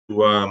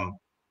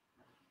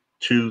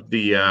to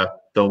the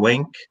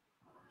link,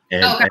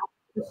 and, okay,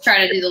 let's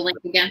try to do the link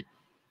again.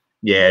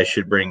 Yeah, it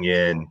should bring you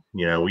in.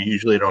 You know, we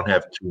usually don't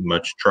have too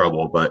much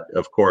trouble, but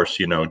of course,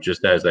 you know,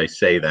 just as I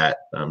say that,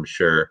 I'm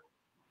sure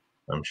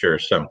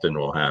something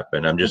will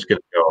happen. I'm just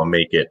gonna go and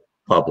make it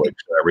public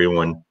so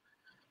everyone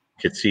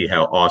could see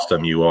how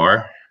awesome you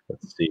are.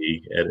 Let's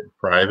see, edit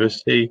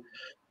privacy,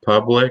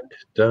 public,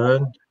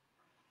 done.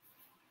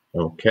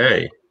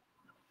 Okay.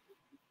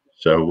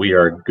 So we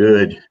are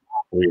good.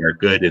 We are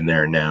good in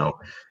there now,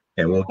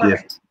 and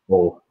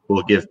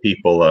we'll give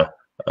people a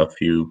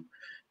few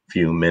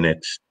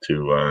minutes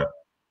to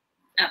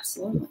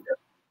absolutely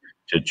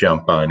to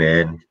jump on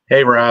in.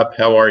 Hey Rob,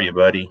 how are you,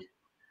 buddy?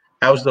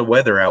 How's the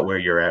weather out where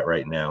you're at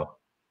right now,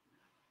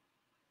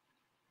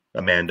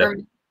 Amanda?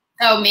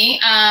 Me.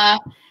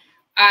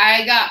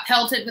 I got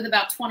pelted with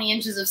about 20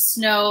 inches of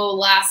snow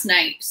last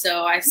night,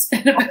 so I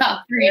spent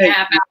about 3.5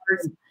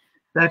 hours.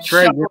 That's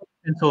right, you're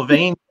in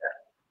Pennsylvania.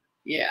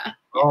 Yeah.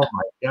 Oh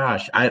my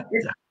gosh, I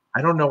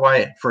don't know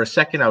why. For a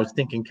second, I was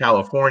thinking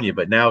California,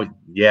 but now,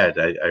 yeah,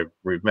 I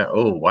remember.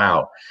 Oh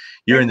wow,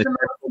 you're in the most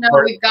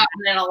snow we've gotten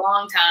in a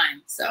long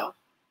time. So.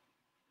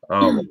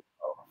 Oh,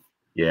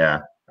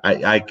 yeah.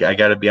 I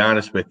got to be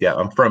honest with you.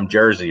 I'm from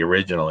Jersey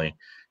originally,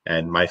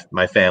 and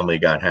my family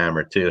got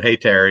hammered too. Hey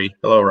Terry,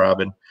 hello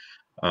Robin.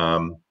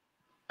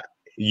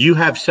 You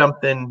have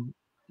something.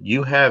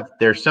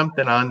 There's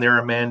something on there,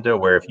 Amanda,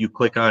 where if you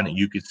click on it,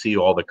 you could see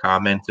all the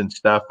comments and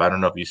stuff. I don't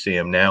know if you see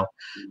them now.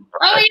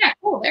 Oh yeah,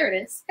 cool. There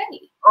it is.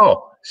 Hey.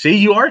 Oh, see,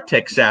 you are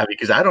tech savvy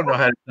because I don't know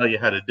how to tell you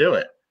how to do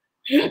it.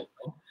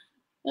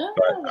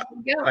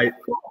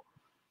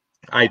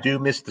 I do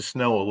miss the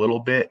snow a little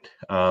bit.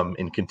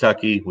 In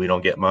Kentucky, we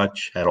don't get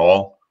much at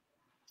all.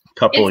 A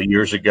couple of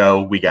years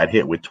ago, we got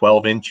hit with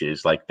 12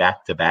 inches, like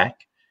back to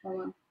back.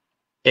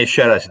 It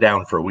shut us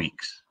down for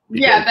weeks.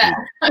 Yeah,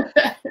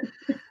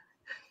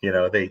 you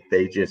know, they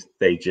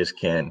just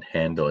can't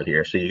handle it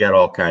here. So you got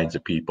all kinds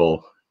of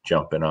people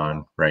jumping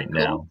on right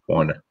now.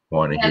 Want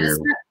to hear.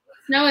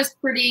 Snow is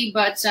pretty,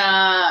 but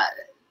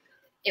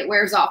it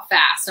wears off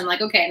fast. I'm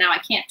like, okay, now I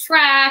can't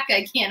track.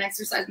 I can't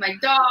exercise my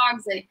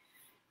dogs. It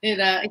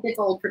gets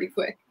old pretty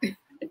quick.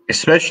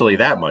 Especially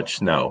that much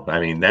snow. I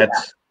mean,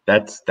 that's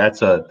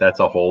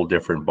a whole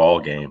different ball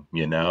game,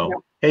 you know.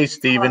 Yeah. Hey,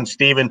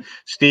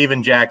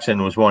 Steven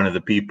Jackson was one of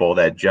the people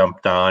that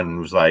jumped on and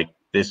was like,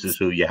 "This is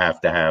who you have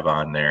to have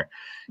on there,"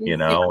 you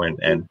know.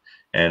 And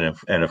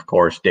of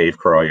course, Dave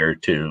Croyer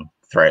too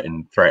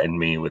threatened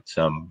me with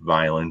some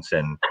violence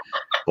and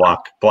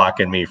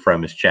blocking me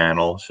from his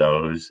channel.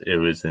 So it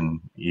was an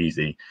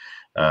easy.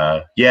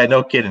 Yeah,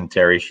 no kidding,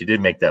 Terry. She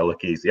did make that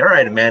look easy. All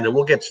right, Amanda,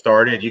 we'll get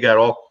started. You got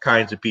all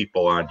kinds of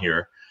people on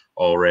here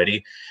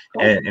already.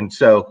 And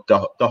so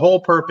the whole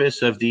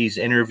purpose of these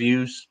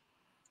interviews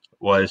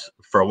was,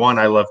 for one,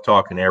 I love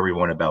talking to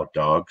everyone about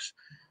dogs,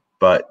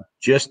 but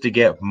just to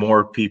get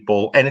more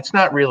people, and it's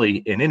not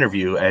really an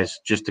interview as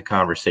just a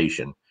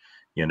conversation,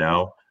 you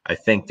know. I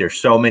think there's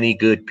so many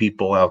good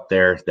people out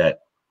there that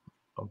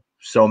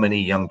so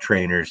many young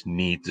trainers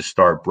need to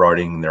start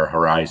broadening their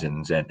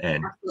horizons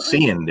and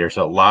seeing there's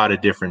a lot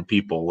of different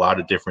people, a lot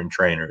of different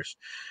trainers,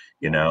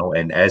 you know.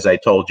 And as I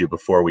told you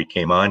before we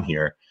came on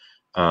here,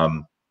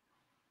 the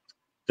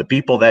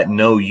people that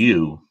know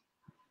you,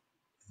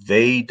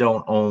 they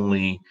don't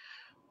only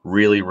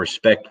really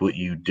respect what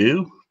you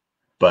do,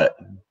 but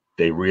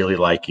they really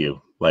like you.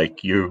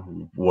 Like,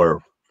 you were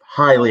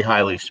highly,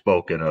 highly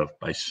spoken of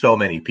by so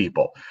many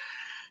people.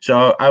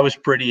 So I was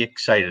pretty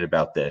excited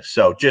about this.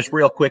 So just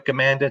real quick,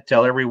 Amanda,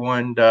 tell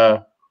everyone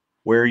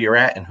where you're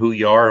at and who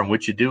you are and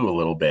what you do a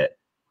little bit.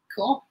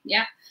 Cool.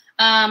 Yeah.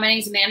 My name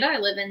is Amanda. I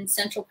live in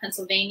central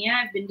Pennsylvania.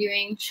 I've been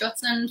doing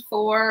Schutzhund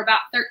for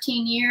about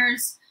 13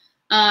 years.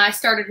 I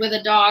started with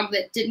a dog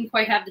that didn't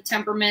quite have the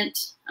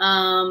temperament.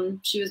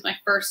 She was my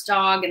first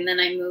dog, and then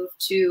I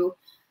moved to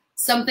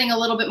something a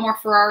little bit more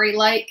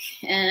Ferrari-like,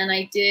 and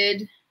I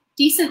did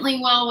decently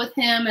well with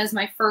him as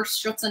my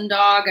first Schutzhund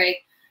dog. I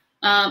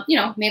you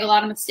know, made a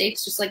lot of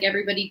mistakes just like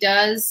everybody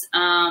does.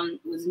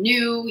 Was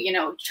new, you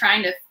know,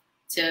 trying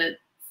to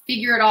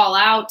figure it all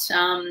out.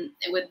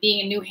 With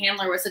being a new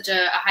handler with such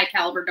a high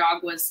caliber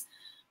dog was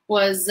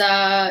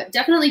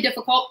definitely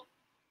difficult.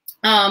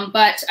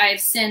 But I've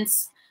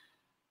since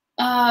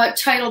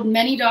titled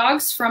many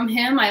dogs from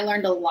him. I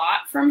learned a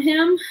lot from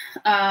him.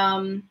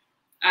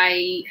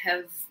 I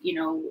have, you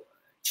know,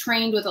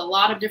 trained with a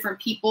lot of different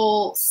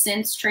people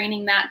since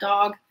training that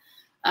dog.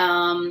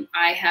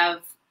 I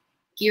have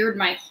geared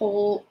my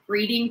whole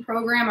breeding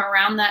program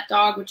around that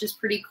dog, which is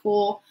pretty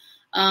cool.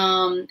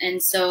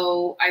 And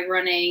so I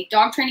run a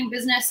dog training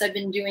business. I've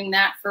been doing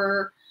that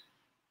for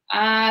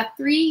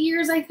 3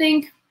 years, I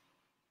think.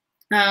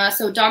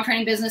 So dog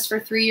training business for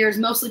 3 years,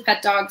 mostly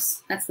pet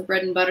dogs. That's the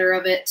bread and butter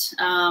of it.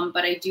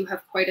 But I do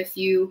have quite a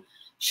few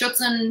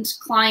Schutzhund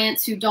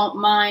clients who don't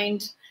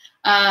mind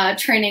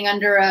training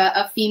under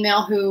a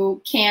female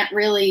who can't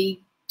really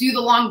do the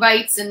long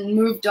bites and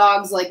move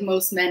dogs like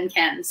most men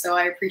can. So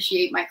I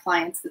appreciate my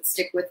clients that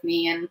stick with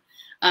me, and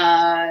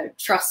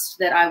trust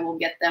that I will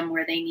get them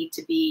where they need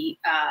to be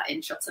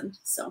in Schutzhund.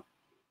 So.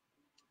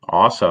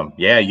 Awesome.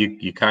 Yeah,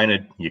 you kind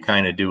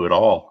of do it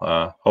all.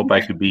 Hope I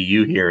could be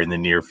you here in the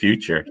near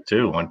future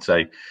too. Once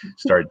I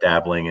start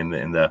dabbling in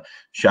the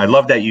I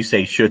love that you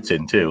say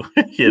Schutzhund too,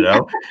 you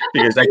know,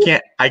 because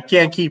I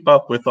can't keep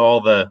up with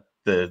all the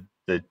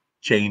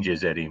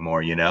changes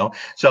anymore, you know.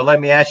 So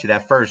let me ask you,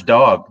 that first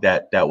dog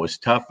that was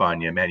tough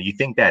on you, man, you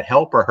think that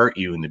helped or hurt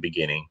you in the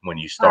beginning when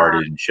you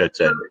started in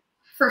Schutzhund?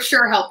 For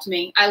sure helped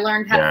me. I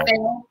learned how to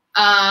fail.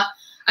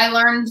 I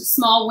learned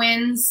small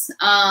wins.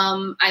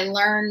 I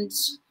learned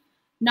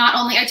not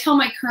only, I tell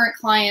my current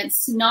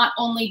clients, not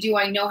only do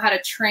I know how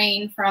to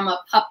train from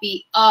a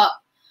puppy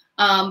up,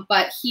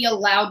 but he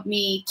allowed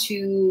me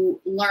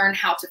to learn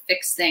how to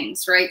fix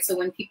things, right? So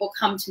when people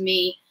come to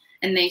me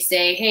and they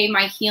say, hey,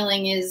 my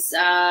healing is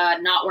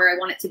not where I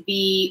want it to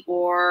be,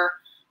 or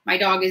my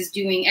dog is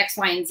doing X,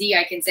 Y, and Z,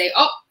 I can say,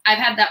 oh, I've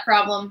had that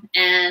problem,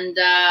 and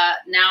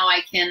now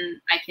I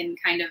can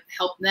kind of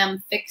help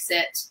them fix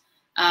it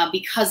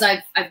because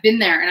I've been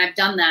there and I've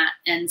done that.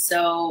 And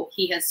so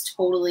he has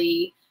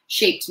totally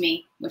shaped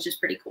me, which is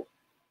pretty cool.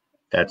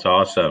 That's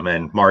awesome.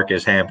 And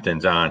Marcus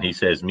Hampton's on. He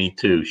says, me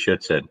too,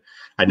 Schutzhund.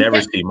 I never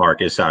see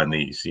Marcus on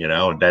these, you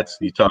know. That's,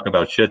 you talk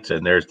about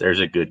Schutzhund, there's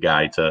a good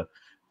guy to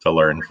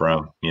learn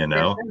from, you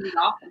know.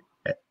 Awesome.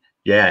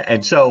 Yeah.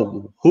 And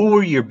so who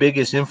were your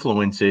biggest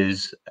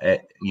influences,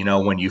 you know,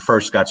 when you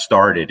first got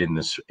started in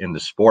the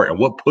sport, and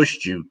what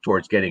pushed you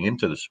towards getting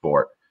into the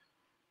sport?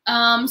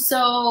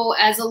 So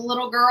as a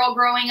little girl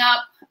growing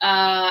up,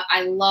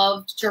 I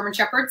loved German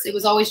Shepherds. It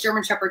was always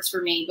German Shepherds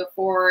for me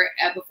before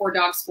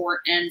dog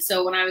sport. And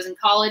so when I was in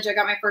college, I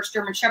got my first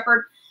German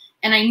Shepherd,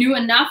 and I knew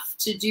enough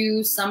to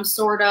do some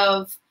sort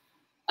of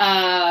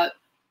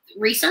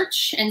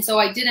research. And so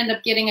I did end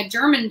up getting a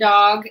German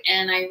dog,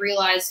 and I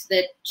realized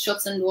that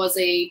Schutzhund was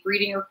a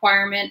breeding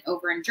requirement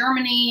over in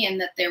Germany,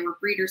 and that there were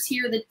breeders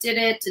here that did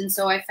it. And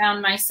so I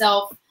found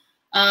myself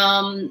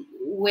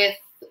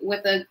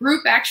with a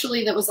group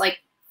actually that was like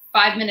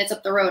 5 minutes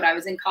up the road. I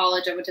was in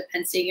college. I went to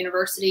Penn State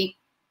University.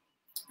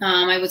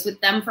 I was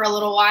with them for a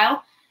little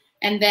while,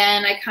 and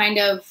then I kind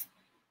of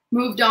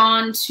moved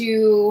on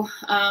to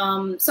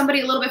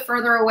somebody a little bit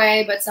further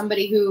away, but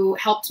somebody who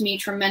helped me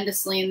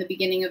tremendously in the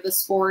beginning of the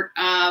sport.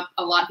 A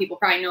lot of people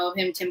probably know of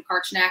him, Tim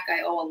Karchnak.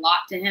 I owe a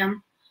lot to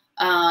him.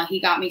 He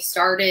got me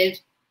started,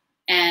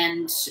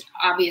 and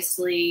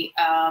obviously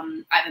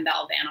Ivan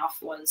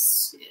Balabanoff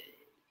was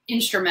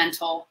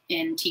instrumental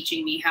in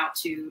teaching me how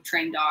to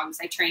train dogs.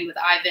 I trained with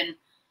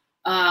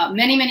Ivan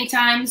many, many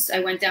times. I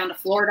went down to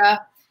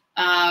Florida.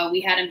 We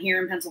had him here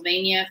in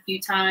Pennsylvania a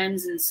few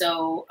times. And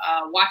so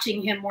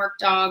watching him work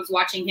dogs,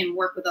 watching him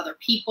work with other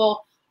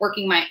people,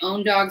 working my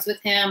own dogs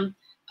with him,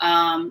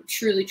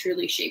 truly,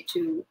 truly shaped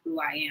who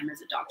I am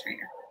as a dog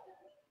trainer.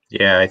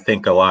 Yeah, I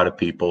think a lot of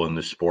people in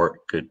the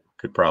sport could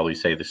probably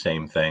say the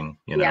same thing,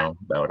 you know,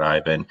 about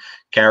Ivan.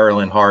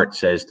 Carolyn Hart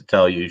says to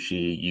tell you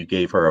you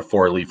gave her a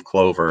 4-leaf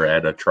clover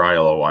at a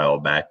trial a while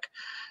back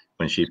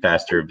when she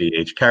passed her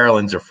VH.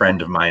 Carolyn's a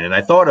friend of mine, and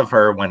I thought of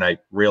her when I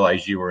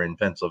realized you were in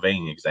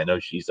Pennsylvania, because I know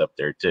she's up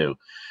there too.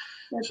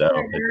 That's so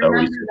it's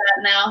always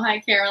that now. Hi,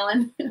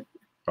 Carolyn.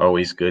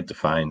 Always good to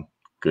find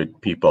good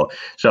people.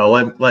 So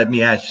let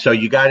me ask. So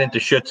you got into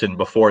Schutzhund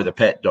before the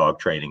pet dog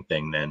training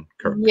thing, then?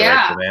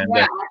 Yeah, correct,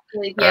 yeah,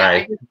 actually, yeah.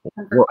 Right.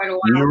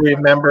 Do you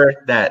remember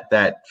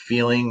that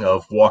feeling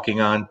of walking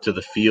onto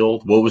the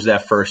field? What was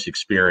that first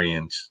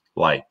experience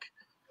like?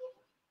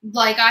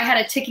 Like I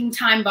had a ticking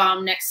time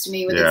bomb next to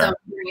me with its own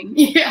brain.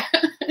 Yeah.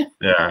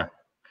 Yeah.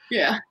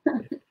 Yeah.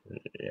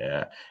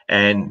 Yeah.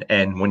 And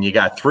when you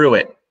got through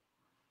it,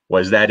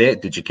 was that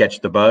it? Did you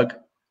catch the bug?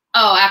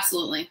 Oh,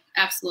 absolutely.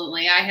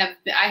 Absolutely. I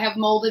have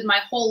molded my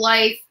whole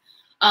life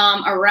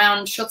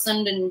around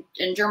Schutzhund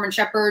and German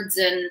Shepherds,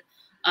 and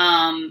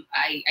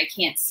I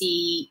can't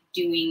see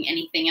doing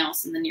anything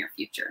else in the near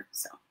future.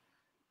 So.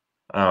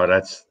 Oh,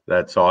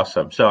 that's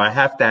awesome. So I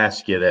have to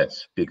ask you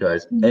this,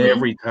 because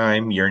every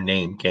time your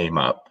name came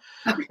up,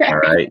 all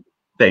right,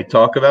 they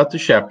talk about the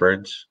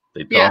Shepherds,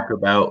 they talk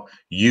about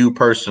you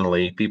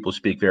personally, people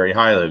speak very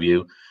highly of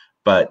you,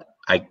 but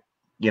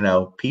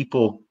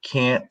people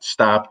can't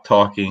stop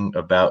talking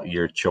about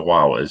your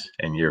Chihuahuas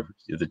and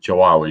the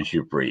Chihuahuas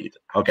you breed.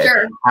 Okay.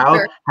 Sure,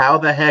 how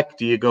the heck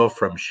do you go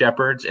from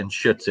Shepherds and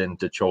Schutzhund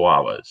to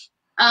Chihuahuas?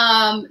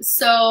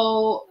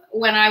 So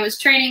when I was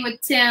training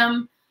with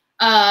Tim,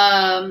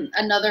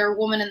 another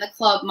woman in the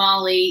club,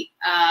 Molly,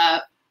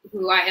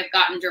 who I have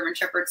gotten German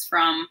Shepherds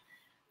from,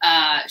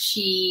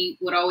 she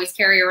would always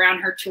carry around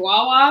her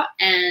Chihuahua.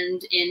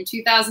 And in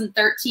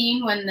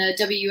 2013, when the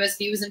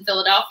WUSV was in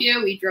Philadelphia,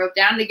 we drove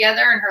down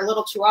together, and her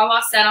little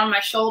Chihuahua sat on my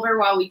shoulder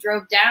while we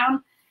drove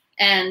down.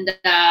 And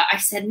I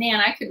said,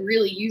 man, I could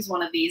really use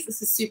one of these.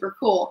 This is super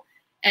cool.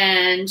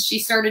 And she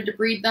started to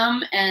breed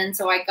them. And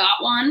so I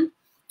got one.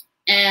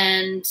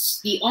 And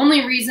the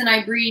only reason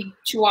I breed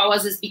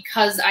Chihuahuas is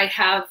because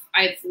I've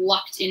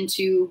lucked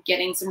into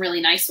getting some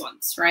really nice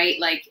ones, right?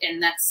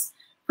 And that's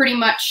pretty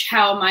much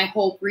how my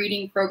whole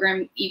breeding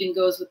program even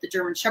goes with the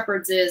German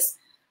Shepherds is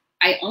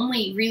I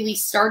only really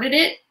started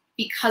it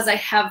because I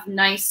have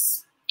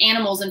nice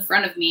animals in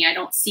front of me. I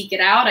don't seek it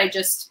out.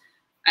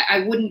 I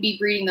wouldn't be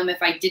breeding them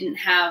if I didn't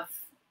have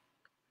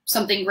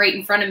something great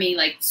in front of me,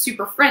 like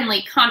super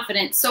friendly,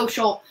 confident,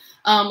 social,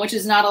 which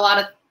is not a lot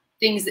of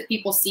things that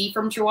people see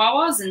from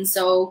Chihuahuas. And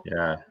so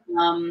yeah,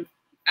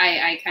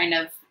 I kind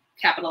of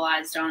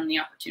capitalized on the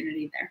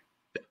opportunity there.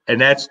 And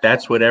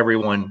that's what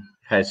everyone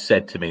has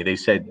said to me. They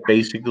said,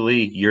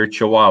 basically, your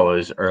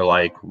Chihuahuas are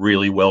like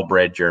really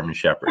well-bred German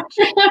Shepherds.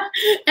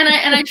 and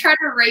I try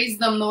to raise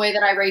them the way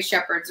that I raise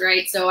Shepherds,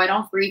 right? So I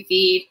don't free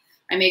feed.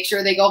 I make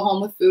sure they go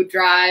home with food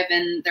drive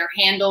and they're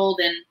handled,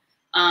 and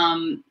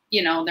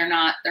you know, they're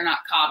not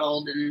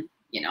coddled, and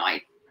you know,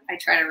 I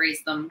try to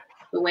raise them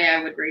the way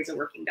I would raise a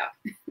working dog.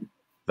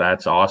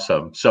 That's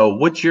awesome. So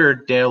what's your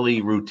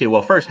daily routine?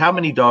 Well, first, how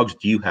many dogs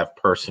do you have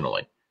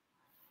personally?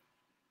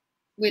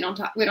 We don't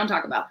talk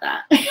about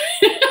that.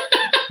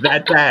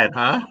 That bad,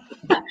 huh?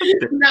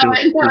 No,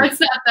 it's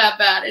not that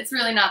bad. It's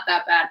really not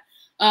that bad.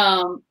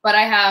 But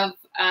I have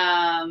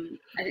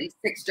I think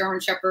 6 German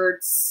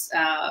Shepherds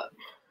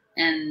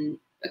and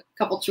a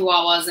couple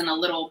Chihuahuas and a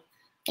little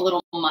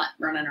mutt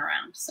running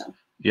around. So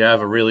you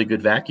have a really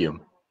good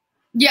vacuum.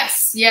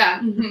 Yes,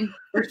 yeah,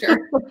 for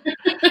sure.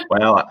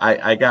 Well,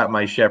 I got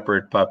my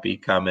Shepherd puppy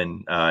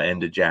coming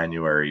end of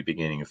January,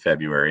 beginning of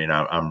February, and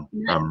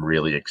I'm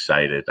really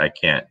excited. I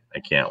can't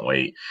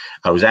wait.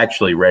 I was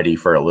actually ready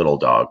for a little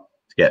dog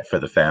to get for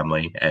the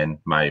family, and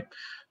my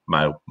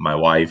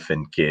wife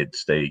and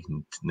kids,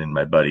 and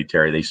my buddy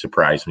Terry, they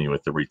surprised me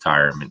with the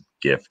retirement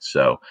gift.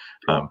 So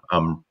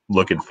I'm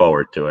looking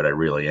forward to it. I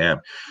really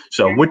am.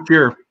 So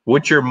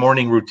what's your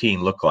morning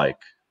routine look like?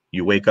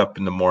 You wake up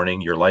in the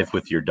morning, your life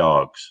with your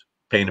dogs.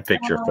 Paint a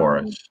picture for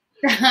us.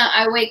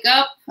 I wake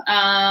up,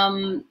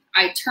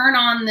 I turn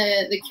on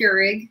the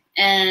Keurig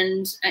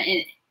and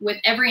with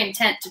every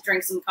intent to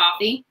drink some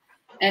coffee.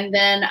 And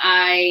then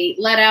I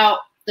let out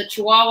the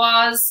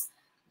Chihuahuas,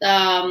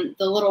 the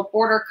little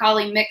border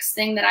collie mix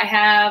thing that I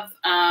have,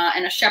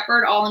 and a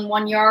Shepherd all in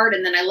one yard.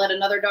 And then I let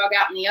another dog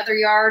out in the other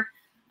yard.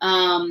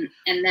 And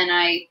then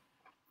I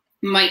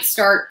might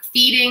start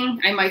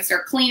feeding. I might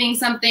start cleaning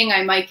something.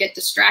 I might get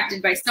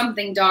distracted by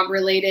something dog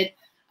related.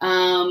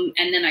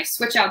 And then I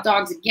switch out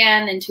dogs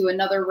again into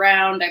another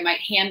round. I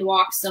might hand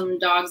walk some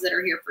dogs that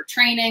are here for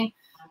training.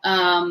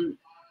 And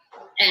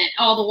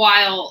all the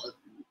while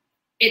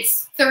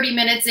it's 30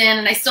 minutes in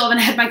and I still haven't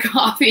had my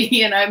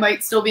coffee and I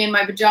might still be in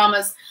my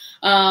pajamas.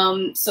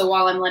 So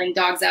while I'm letting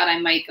dogs out, I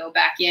might go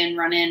back in,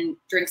 run in,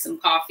 drink some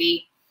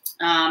coffee,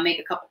 make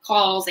a couple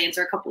calls,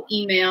 answer a couple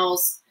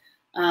emails,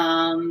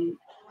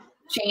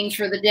 change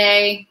for the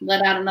day,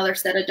 let out another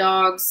set of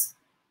dogs.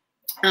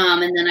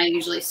 And then I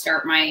usually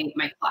start my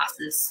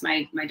classes,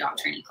 my dog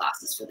training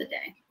classes for the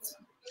day.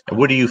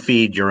 What do you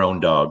feed your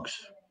own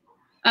dogs?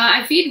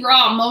 I feed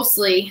raw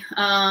mostly.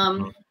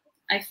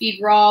 I feed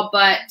raw,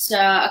 but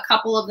a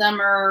couple of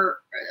them are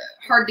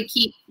hard to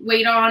keep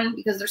weight on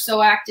because they're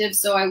so active.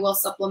 So I will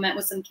supplement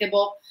with some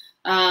kibble.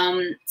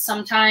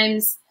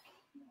 Sometimes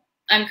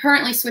I'm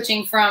currently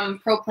switching from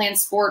Pro Plan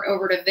Sport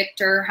over to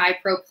Victor High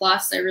Pro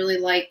Plus. I really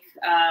like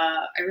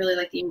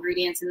the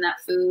ingredients in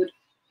that food.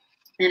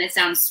 And it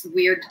sounds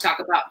weird to talk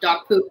about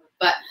dog poop,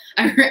 but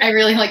I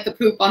really like the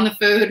poop on the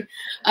food.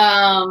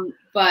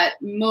 But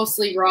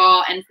mostly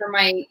raw. And for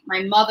my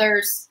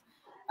mothers,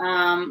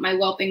 my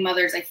whelping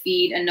mothers, I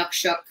feed a Nook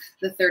Shook,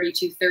 the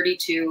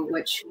 3232,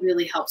 which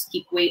really helps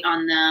keep weight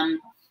on them,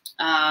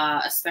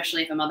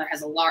 especially if a mother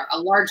has a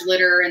large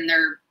litter and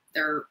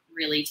they're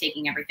really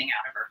taking everything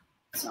out of her.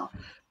 So.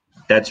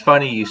 That's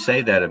funny you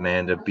say that,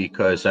 Amanda,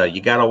 because you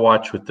got to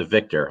watch with the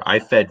Victor. I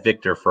fed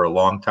Victor for a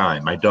long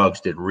time. My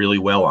dogs did really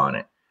well on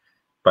it.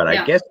 But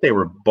I guess they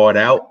were bought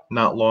out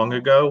not long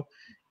ago,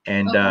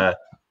 and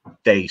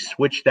they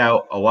switched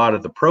out a lot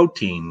of the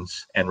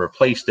proteins and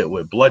replaced it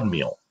with blood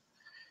meal.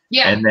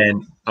 Yeah. And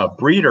then a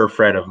breeder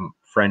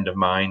friend of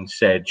mine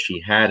said she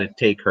had to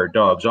take her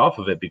dogs off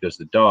of it because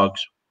the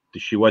dogs,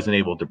 she wasn't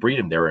able to breed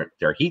them.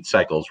 Their heat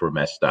cycles were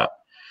messed up.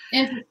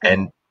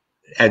 And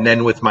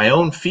then with my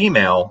own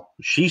female,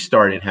 she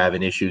started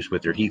having issues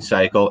with her heat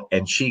cycle,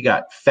 and she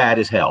got fat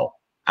as hell.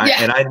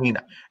 And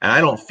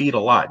I don't feed a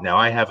lot. Now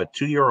I have a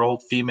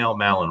 2-year-old female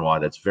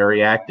Malinois that's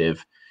very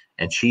active,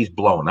 and she's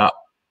blown up,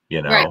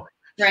 you know.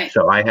 Right.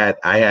 So I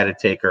had to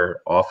take her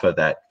off of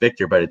that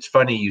Victor. But it's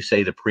funny you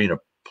say the Purina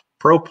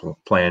Pro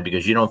Plan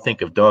because you don't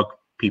think of dog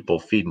people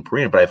feeding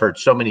Purina, but I've heard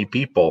so many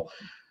people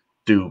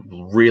do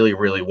really,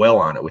 really well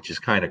on it, which is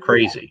kind of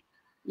crazy.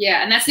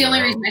 Yeah, and that's the only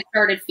reason I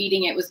started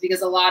feeding it was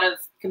because a lot of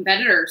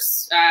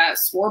competitors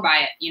swore by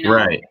it, you know.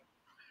 Right.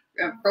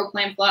 Pro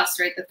Plan Plus,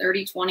 right? The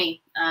 30/20,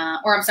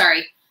 or I'm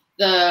sorry,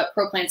 the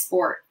Pro Plan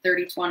Sport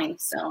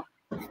 30/20. So,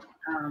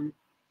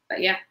 but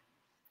yeah,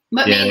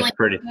 but mainly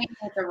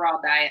it's a raw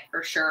diet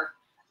for sure.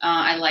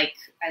 I like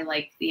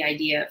the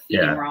idea of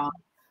feeding raw.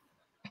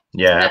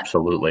 Yeah,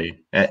 absolutely.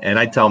 And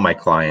I tell my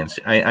clients,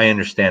 I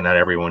understand not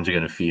everyone's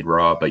going to feed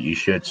raw, but you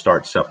should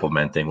start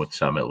supplementing with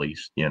some at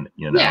least. You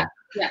know.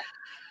 Yeah.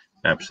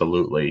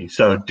 Absolutely.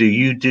 So do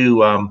you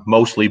do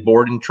mostly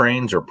board and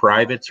trains or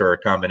privates or a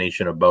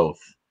combination of both?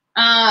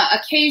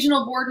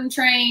 Occasional board and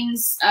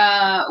trains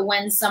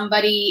when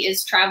somebody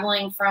is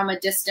traveling from a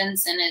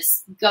distance and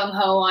is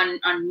gung-ho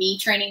on me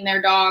training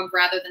their dog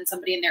rather than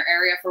somebody in their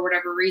area for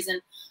whatever reason.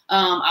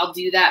 I'll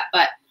do that,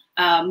 but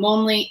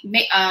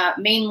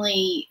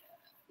mainly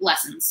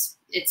lessons.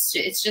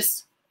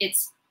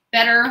 It's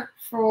better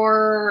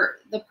for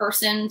the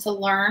person to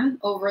learn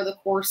over the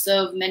course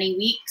of many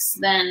weeks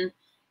than,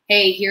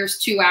 hey, here's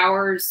 2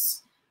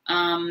 hours.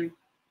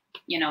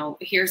 You know,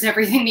 here's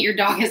everything that your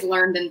dog has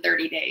learned in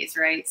 30 days,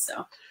 right?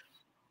 So,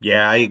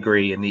 yeah, I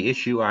agree. And the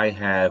issue I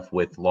have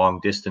with long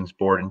distance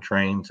board and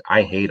trains,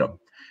 I hate them.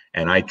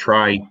 And I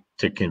try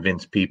to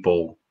convince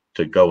people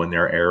to go in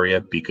their area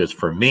because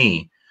for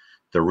me,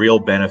 the real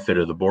benefit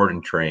of the board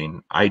and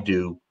train, I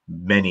do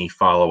many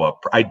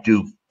follow-up. I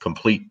do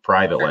complete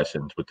private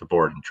lessons with the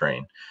board and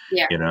train,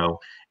 you know,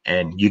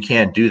 and you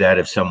can't do that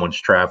if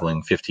someone's traveling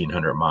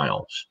 1,500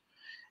 miles.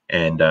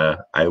 And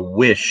I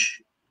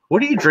wish,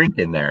 what are you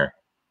drinking there?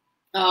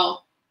 Oh,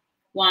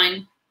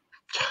 wine.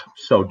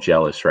 So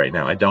jealous right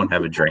now. I don't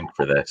have a drink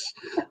for this.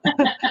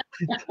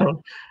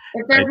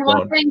 If there's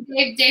one thing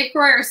Dave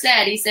Croyer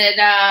said, he said,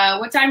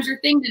 what time's your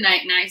thing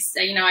tonight? And I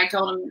said, you know, I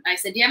told him, I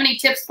said, do you have any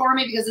tips for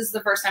me? Because this is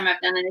the first time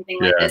I've done anything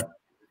like this.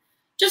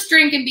 Just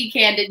drink and be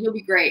candid. You'll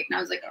be great. And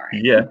I was like, all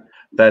right. Yeah,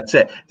 that's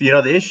it. You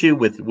know, the issue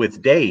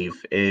with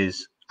Dave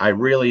is I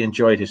really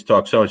enjoyed his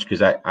talk so much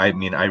because I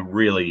mean,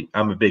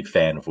 I'm a big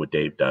fan of what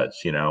Dave does.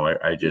 You know,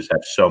 I just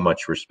have so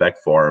much respect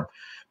for him.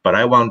 But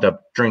I wound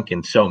up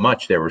drinking so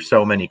much. There were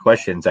so many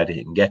questions I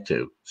didn't get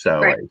to.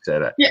 So I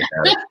said,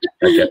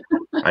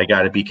 I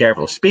got to be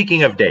careful.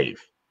 Speaking of Dave.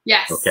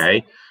 Yes.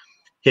 Okay.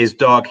 His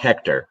dog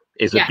Hector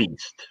is a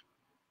beast.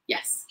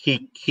 Yes.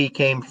 He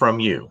came from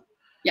you.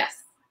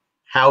 Yes.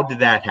 How did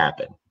that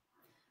happen?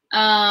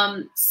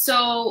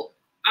 So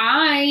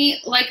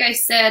like I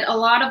said, a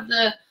lot of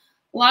the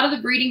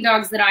breeding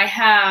dogs that I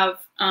have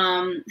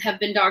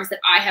been dogs that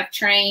I have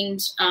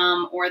trained,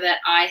 or that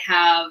I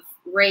have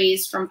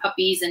raised from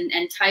puppies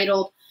and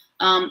titled.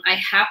 I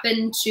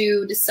happened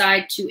to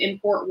decide to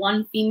import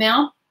one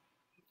female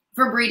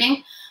for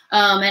breeding.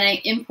 And I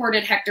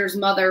imported Hector's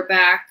mother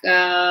back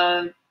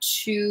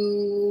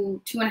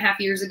 2.5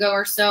 years ago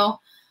or so.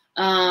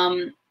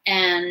 And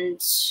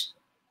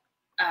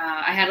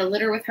I had a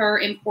litter with her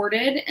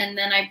imported, and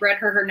then I bred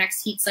her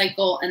next heat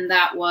cycle, and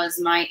that was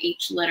my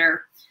H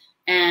litter.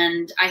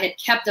 And I had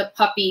kept a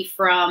puppy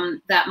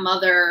from that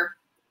mother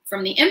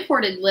from the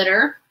imported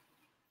litter.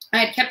 I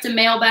had kept a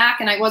male back,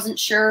 and I wasn't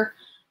sure,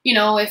 you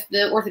know, if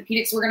the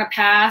orthopedics were going to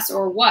pass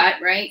or what,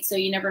 right? So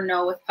you never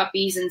know with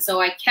puppies. And so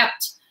I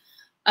kept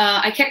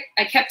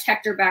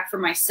Hector back for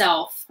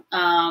myself.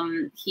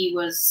 He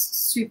was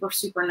super,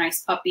 super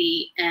nice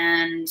puppy,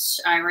 and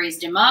I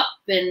raised him up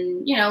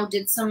and, you know,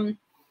 did some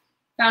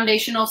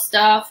foundational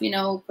stuff, you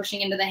know,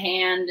 pushing into the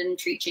hand and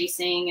treat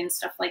chasing and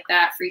stuff like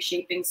that, free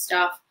shaping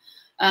stuff.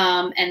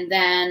 And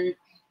then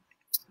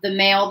the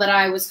male that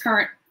I was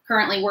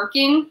currently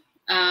working,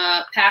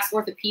 past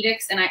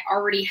orthopedics, and I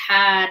already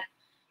had,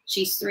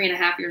 she's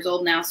 3.5 years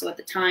old now. So at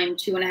the time,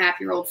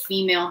 2.5-year-old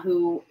female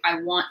who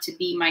I want to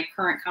be my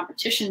current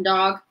competition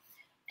dog.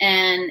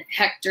 And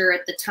Hector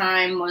at the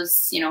time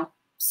was, you know,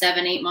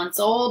 7-8 months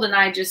old. And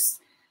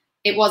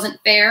it wasn't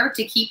fair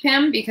to keep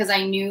him because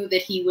I knew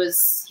that he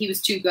was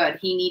too good.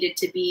 He needed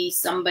to be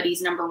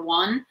somebody's number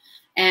one.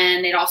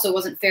 And it also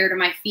wasn't fair to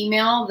my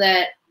female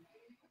that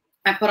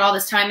I put all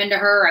this time into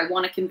her. I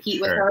want to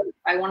compete with her.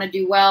 I want to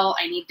do well.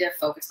 I need to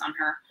focus on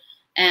her.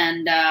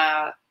 And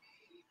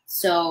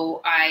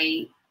so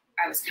I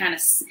was kind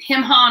of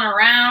him-hawing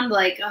around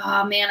like,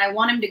 oh, man, I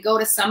want him to go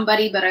to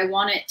somebody, but I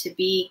want it to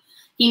be,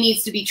 he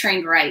needs to be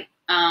trained right.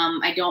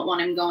 I don't want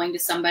him going to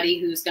somebody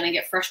who's going to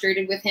get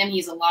frustrated with him.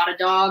 He's a lot of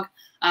dog.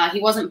 He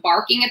wasn't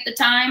barking at the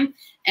time.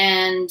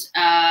 And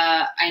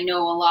I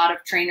know a lot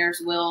of trainers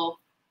will,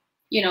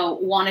 you know,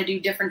 want to do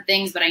different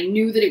things, but I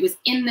knew that it was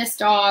in this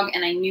dog,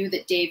 and I knew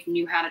that Dave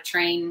knew how to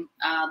train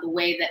the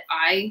way that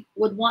I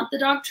would want the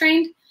dog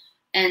trained.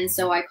 And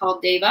so I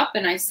called Dave up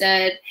and I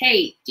said,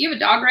 hey, do you have a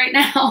dog right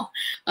now?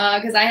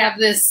 Because I have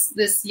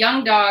this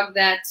young dog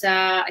that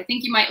I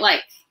think you might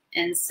like.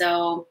 And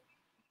so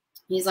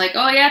he's like,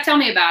 oh, yeah, tell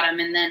me about him.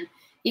 And then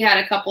he had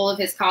a couple of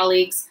his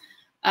colleagues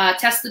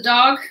test the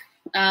dog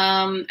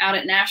out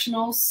at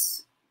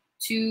Nationals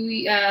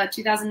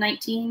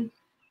 2019.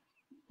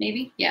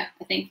 Maybe. Yeah,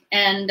 I think.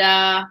 And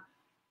I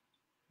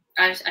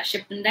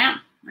shipped him down.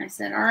 I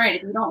said, all right,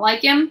 if you don't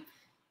like him,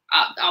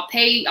 I'll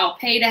pay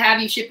to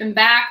have you ship him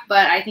back,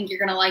 but I think you're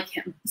going to like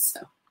him.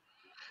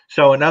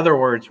 So in other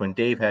words, when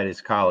Dave had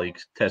his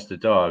colleagues test the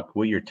dog,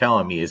 what you're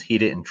telling me is he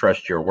didn't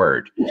trust your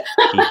word.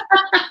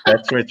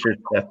 That's what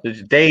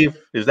Dave,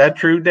 is that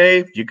true,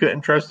 Dave? You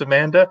couldn't trust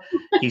Amanda?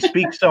 He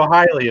speaks so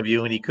highly of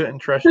you and he couldn't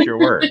trust your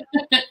word.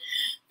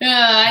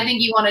 I think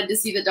he wanted to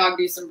see the dog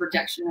do some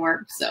protection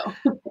work. So,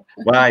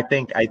 well, I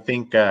think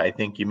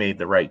you made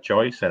the right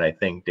choice, and I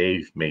think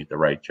Dave made the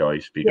right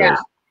choice because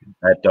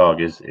that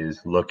dog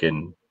is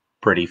looking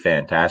pretty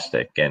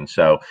fantastic. And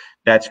so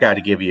that's got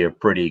to give you a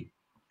pretty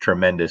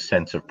tremendous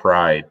sense of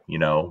pride, you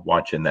know,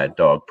 watching that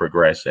dog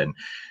progress. And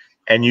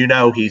you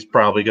know, he's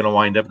probably going to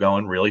wind up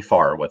going really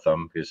far with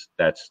them, because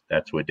that's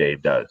what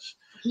Dave does.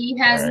 He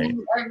has made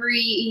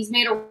he's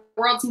made a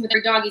world team with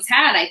every dog he's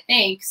had, I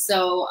think.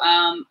 So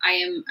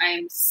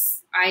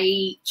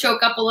I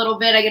choke up a little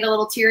bit. I get a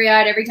little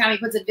teary-eyed every time he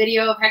puts a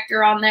video of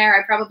Hector on there.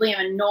 I probably am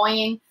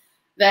annoying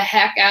the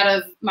heck out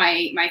of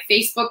my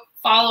Facebook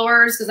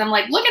followers, because I'm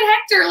like, look at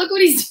Hector, look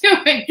what he's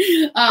doing.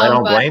 I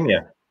don't blame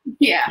you.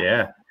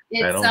 Yeah.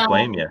 I don't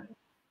blame you.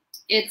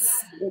 It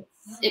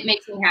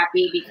makes me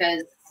happy,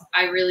 because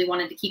I really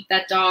wanted to keep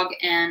that dog,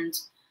 and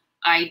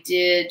I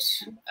did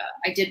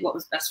what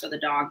was best for the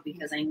dog,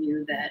 because I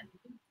knew that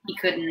he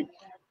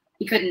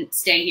couldn't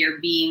stay here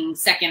being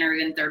second or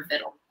even third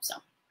fiddle. So.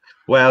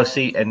 Well,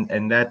 see,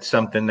 and that's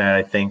something that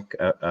I think,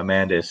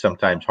 Amanda, is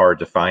sometimes hard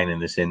to find in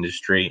this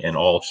industry, in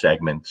all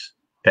segments,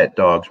 pet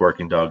dogs,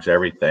 working dogs,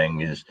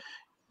 everything, is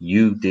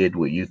you did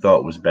what you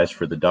thought was best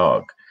for the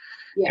dog.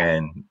 Yeah.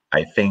 And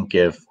I think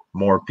if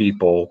more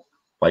people,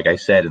 like I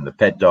said, in the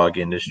pet dog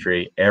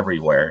industry,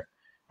 everywhere,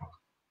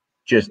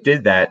 just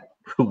did that,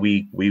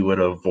 we would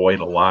avoid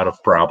a lot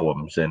of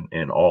problems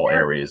in all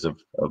areas of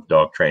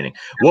dog training.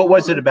 What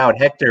was it about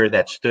Hector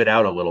that stood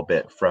out a little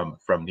bit from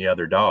the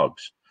other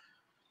dogs?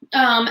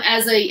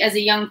 As a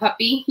young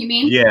puppy, you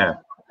mean? Yeah.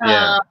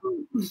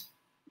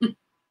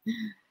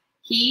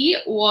 He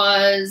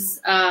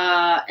was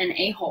an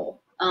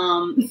a-hole.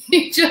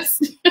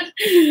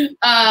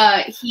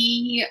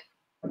 He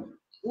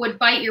would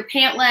bite your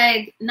pant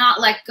leg, not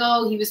let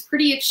go. He was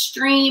pretty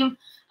extreme.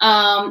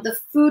 The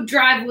food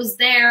drive was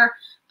there.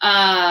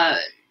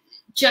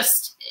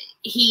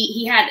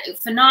 He had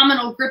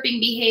phenomenal gripping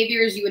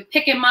behaviors. You would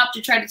pick him up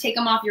to try to take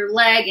him off your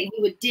leg, and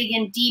he would dig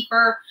in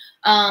deeper.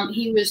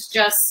 He was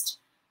just,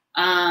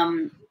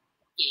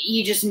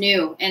 you just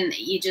knew,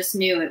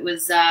 it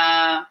was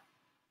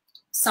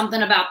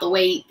something about the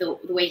way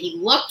he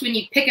looked when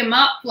you pick him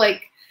up,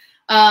 like,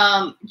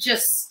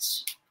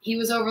 he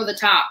was over the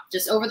top,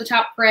 just over the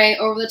top prey,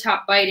 over the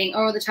top biting,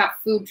 over the top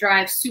food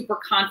drive, super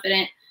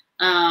confident.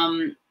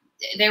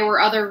 There were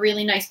other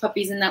really nice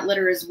puppies in that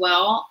litter as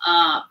well.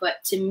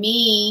 But to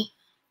me,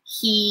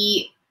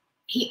 he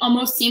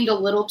almost seemed a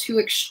little too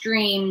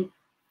extreme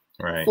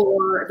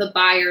for the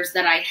buyers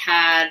that I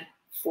had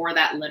for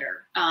that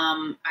litter.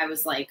 I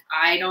was like,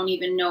 I don't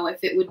even know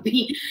if it would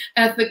be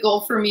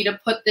ethical for me to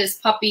put this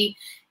puppy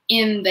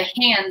in the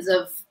hands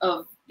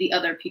of the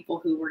other people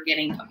who were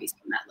getting puppies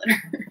from that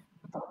litter.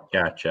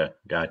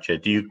 Gotcha.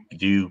 Do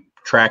you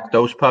track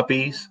those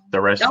puppies,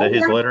 the rest of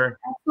his litter?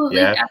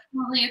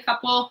 Absolutely. A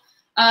couple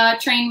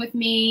train with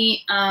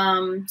me.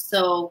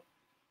 So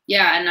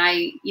yeah,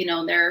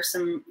 and there are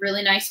some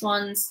really nice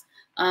ones.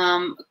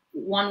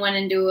 One went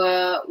into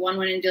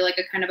like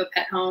a kind of a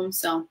pet home.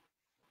 So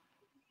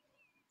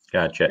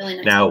gotcha. Really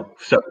nice. Now,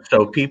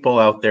 so people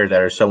out there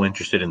that are so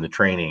interested in the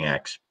training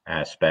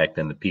aspect,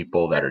 and the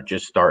people that are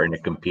just starting to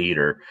compete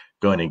or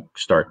going to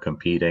start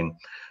competing,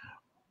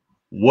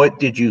 what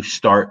did you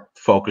start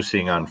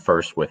focusing on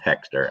first with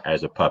Hector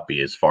as a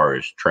puppy, as far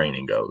as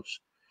training goes?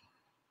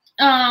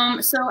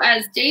 So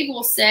as Dave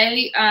will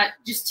say,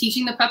 just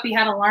teaching the puppy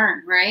how to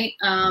learn, right?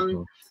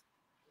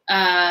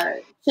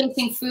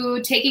 Chasing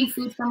food, taking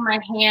food from my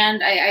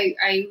hand.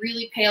 I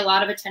really pay a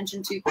lot of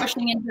attention to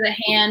pushing into the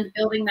hand,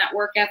 building that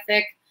work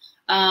ethic.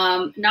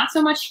 Not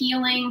so much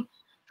healing,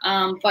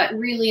 but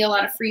really a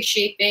lot of free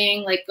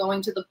shaping, like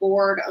going to the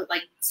board,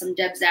 like some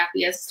Deb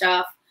Zappia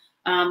stuff,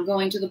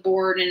 going to the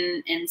board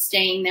and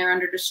staying there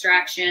under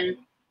distraction.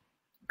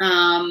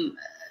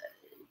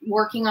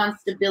 Working on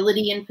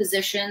stability in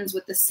positions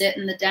with the sit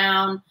and the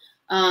down,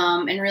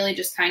 and really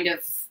just kind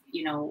of,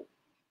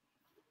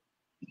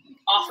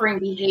 offering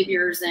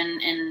behaviors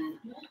and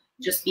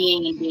just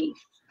being engaged.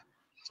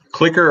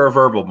 Clicker or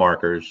verbal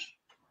markers?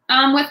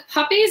 With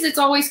puppies, it's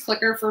always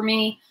clicker for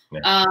me.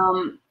 Yeah.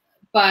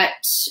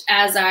 But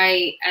as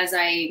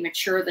I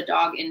mature the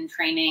dog in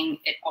training,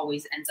 it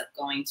always ends up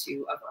going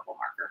to a verbal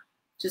marker.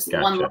 Just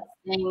gotcha.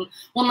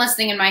 one less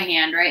thing in my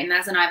hand, right? And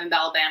that's an Ivan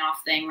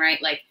Balabanov thing,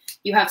 right? Like,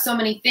 you have so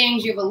many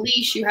things. You have a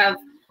leash. You have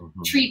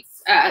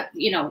treats.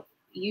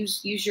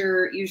 Use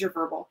your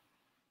verbal.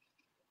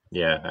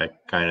 Yeah, I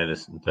kind of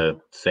the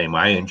same.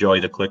 I enjoy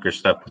the clicker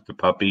stuff with the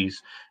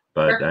puppies,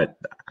 but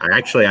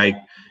sure.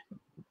 I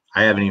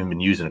haven't even been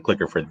using a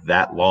clicker for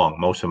that long.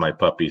 Most of my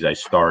puppies, I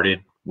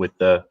started with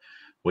the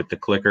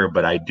clicker,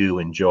 but I do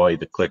enjoy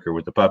the clicker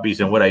with the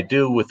puppies. And what I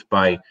do with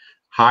my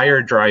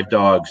higher drive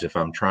dogs, if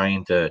I'm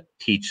trying to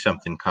teach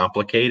something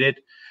complicated,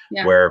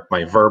 where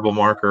my verbal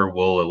marker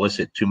will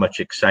elicit too much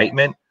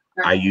excitement,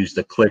 I use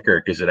the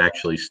clicker because it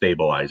actually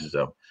stabilizes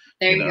them.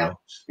 There you go.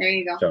 There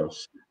you go.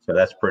 So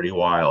that's pretty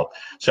wild.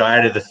 So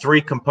out of the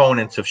three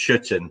components of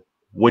Schutzhund,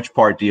 which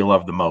part do you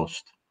love the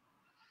most?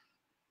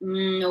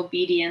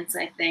 Obedience,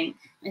 I think.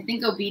 I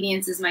think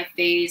obedience is my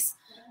phase.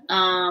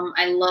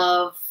 I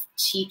love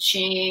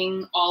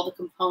teaching all the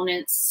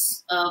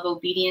components of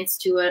obedience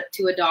to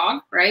a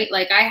dog, right?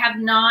 Like, I have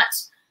not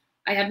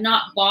I have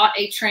not bought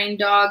a trained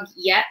dog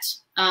yet.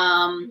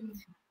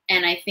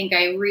 And I think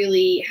I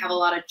really have a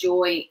lot of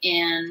joy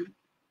in,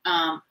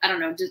 I don't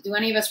know, do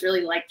any of us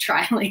really like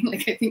trialing?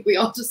 Like, I think we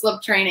all just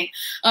love training.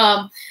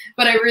 But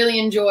I really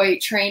enjoy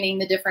training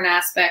the different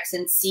aspects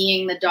and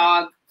seeing the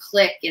dog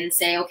click and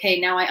say, okay,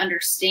 now I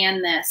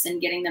understand this,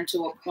 and getting them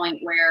to a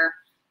point where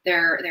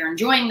they're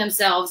enjoying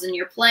themselves and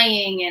you're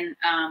playing. And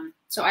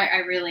so I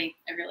really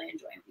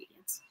enjoy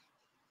obedience.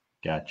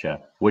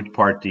 Gotcha. Which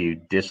part do you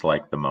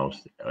dislike the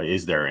most?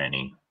 Is there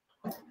any?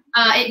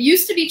 It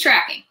used to be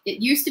tracking.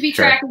 It used to be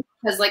tracking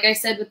because, like I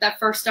said, with that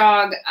first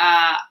dog,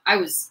 I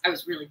was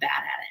really bad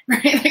at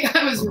it, right? Like,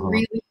 I was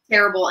really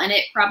terrible, and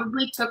it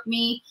probably took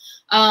me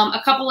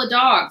a couple of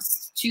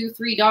dogs,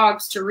 2-3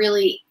 dogs, to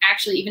really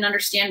actually even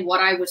understand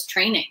what I was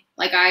training.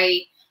 Like,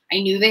 I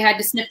knew they had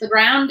to sniff the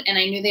ground, and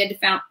I knew they had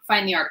to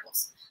find the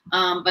articles,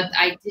 but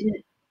I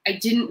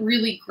didn't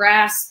really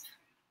grasp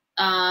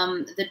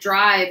the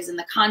drives and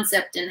the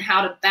concept and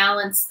how to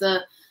balance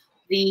the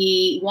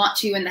want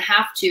to and the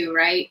have to,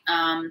 right?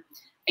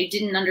 I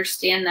didn't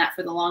understand that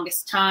for the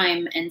longest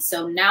time. And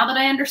so now that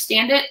I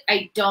understand it,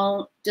 I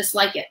don't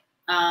dislike it.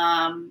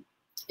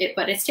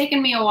 But it's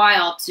taken me a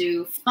while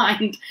to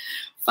find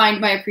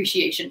my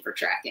appreciation for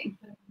tracking.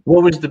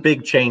 What was the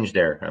big change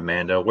there,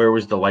 Amanda? Where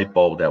was the light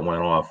bulb that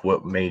went off?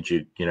 What made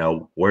you,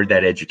 where'd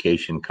that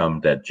education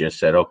come that just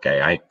said,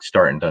 okay, I'm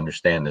starting to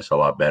understand this a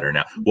lot better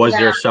now? Was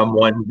there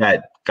someone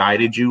that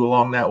guided you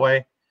along that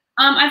way?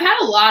 I've had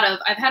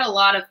a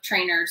lot of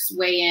trainers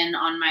weigh in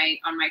on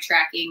my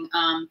tracking.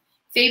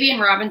 Fabian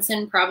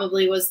Robinson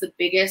probably was the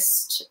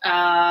biggest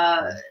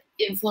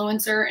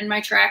influencer in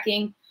my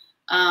tracking.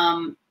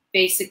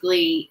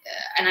 Basically,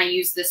 and I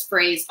use this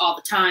phrase all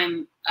the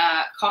time,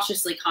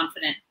 cautiously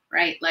confident,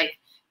 right? Like,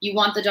 you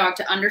want the dog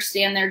to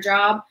understand their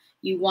job.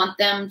 You want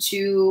them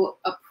to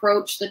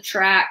approach the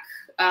track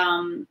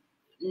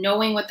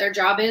knowing what their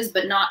job is,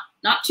 but not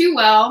too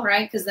well,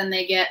 right? Because then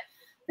they get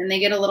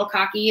a little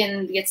cocky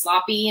and get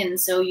sloppy. And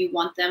so you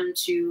want them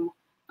to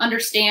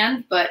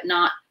understand, but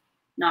not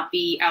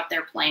be out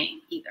there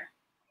playing either.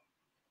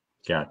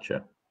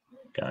 Gotcha.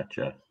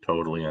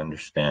 Totally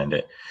understand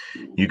it.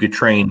 You could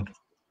train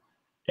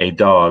a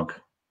dog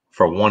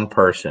for one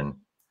person,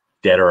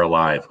 dead or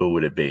alive. Who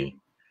would it be?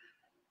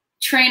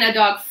 Train a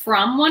dog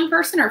from one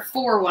person or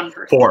for one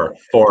person?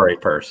 For a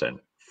person,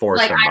 for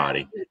like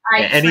somebody,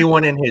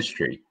 anyone in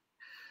history.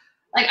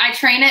 Like, I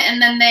train it and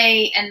then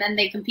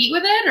they compete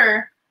with it,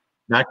 or?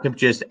 Not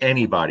just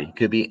anybody.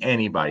 Could be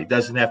anybody.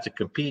 Doesn't have to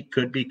compete.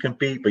 Could be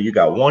compete. But you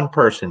got one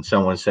person.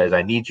 Someone says,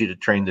 I need you to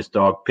train this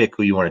dog. Pick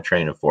who you want to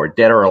train it for,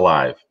 dead or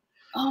alive.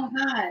 Oh,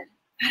 God.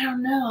 I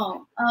don't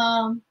know.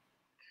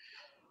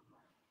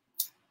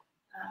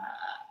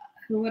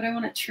 Who would I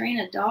want to train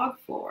a dog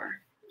for?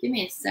 Give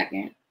me a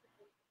second.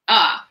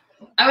 I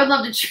would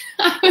love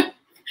to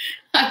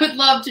I would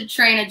love to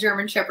train a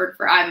German Shepherd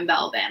for Ivan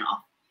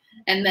Balabanoff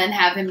and then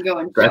have him go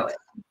and show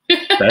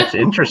it. That's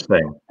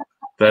interesting.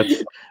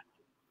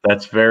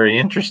 That's very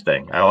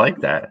interesting. I like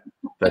that.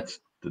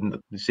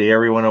 See,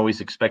 everyone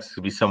always expects it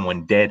to be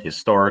someone dead,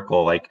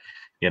 historical, like,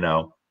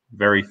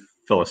 very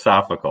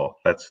philosophical.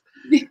 That's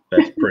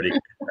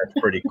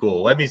pretty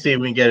cool. Let me see if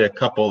we can get a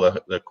couple of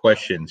the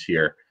questions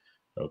here.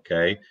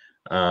 Okay.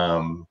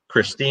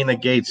 Christina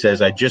Gates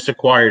says, I just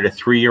acquired a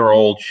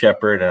 3-year-old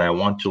Shepherd and I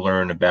want to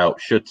learn about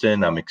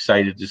Schutzhund. I'm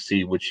excited to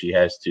see what she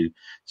has to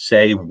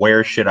say.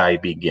 Where should I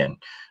begin?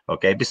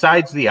 Okay.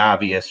 Besides the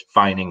obvious,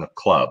 finding a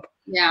club.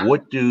 Yeah.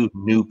 What do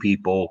new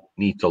people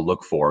need to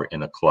look for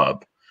in a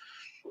club?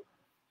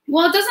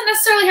 Well, it doesn't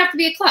necessarily have to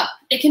be a club.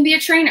 It can be a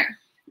trainer.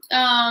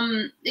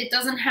 It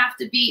doesn't have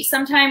to be.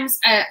 Sometimes,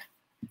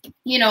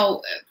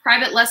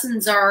 private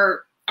lessons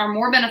are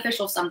more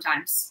beneficial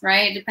sometimes,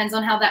 right? It depends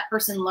on how that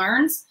person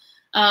learns.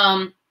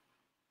 I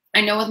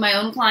know with my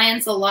own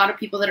clients, a lot of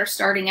people that are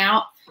starting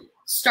out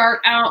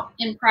start out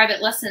in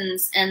private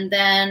lessons, and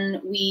then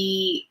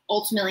we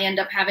ultimately end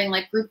up having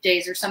like group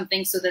days or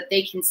something so that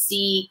they can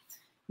see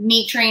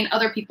me train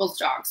other people's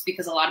dogs,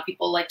 because a lot of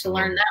people like to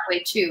learn that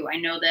way too. I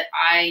know that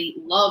I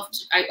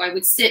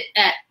would sit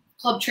at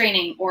club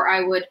training, or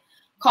I would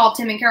call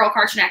Tim and Carol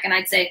Karchnak and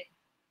I'd say,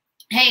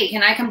 hey,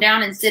 can I come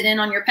down and sit in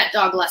on your pet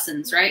dog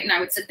lessons, right? And I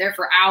would sit there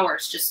for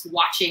hours just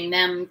watching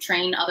them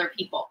train other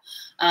people.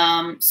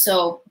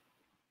 So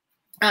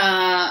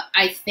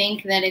I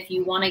think that if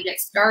you want to get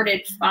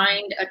started,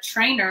 find a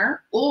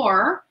trainer,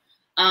 or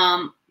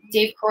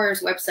Dave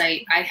Croyer's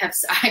website.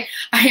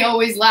 I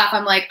always laugh.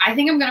 I'm like, I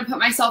think I'm going to put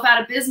myself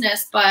out of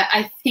business, but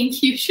I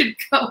think you should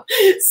go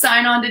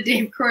sign on to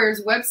Dave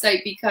Croyer's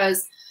website,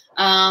 because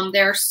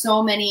there are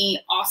so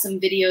many awesome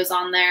videos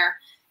on there,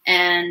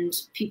 and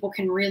people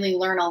can really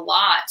learn a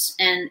lot.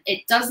 And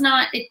it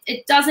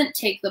doesn't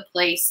take the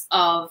place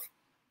of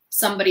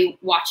somebody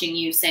watching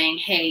you saying,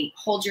 hey,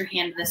 hold your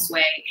hand this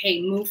way.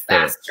 Hey, move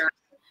faster.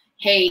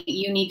 Hey,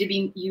 you need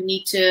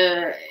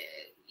to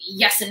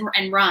yes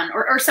and run,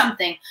 or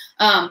something.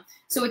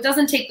 So it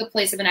doesn't take the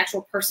place of an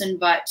actual person,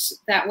 but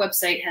that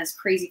website has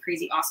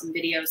crazy awesome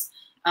videos.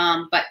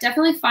 But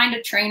definitely find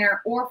a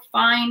trainer, or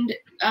find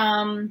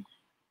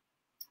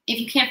if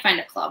you can't find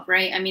a club,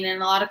 right? I mean,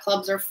 and a lot of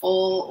clubs are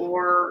full,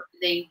 or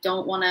they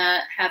don't want to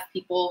have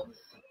people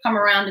come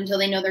around until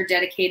they know they're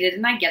dedicated,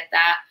 and I get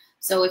that.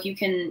 So if you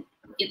can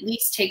at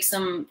least take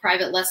some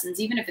private lessons,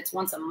 even if it's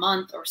once a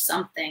month or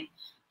something,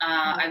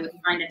 I would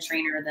find a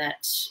trainer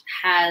that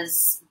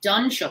has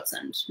done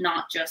Schutzhund,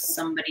 not just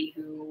somebody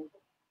who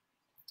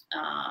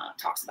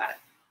talks about it.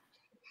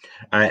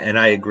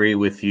 I agree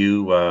with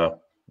you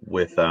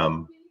with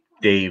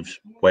Dave's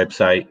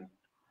website.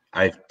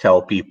 I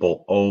tell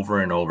people over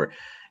and over,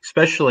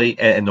 especially,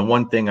 and the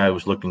one thing I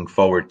was looking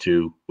forward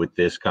to with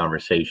this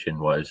conversation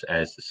was,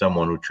 as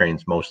someone who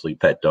trains mostly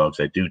pet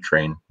dogs, I do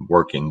train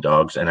working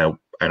dogs, and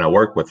I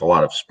work with a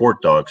lot of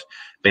sport dogs,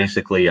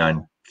 basically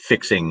on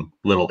fixing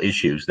little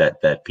issues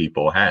that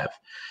people have.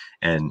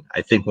 And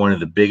I think one of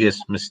the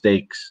biggest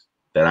mistakes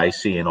that I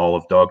see in all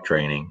of dog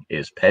training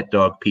is pet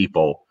dog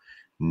people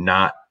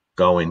not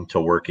going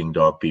to working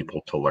dog people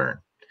to learn.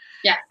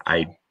 Yeah.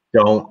 I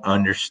don't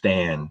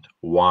understand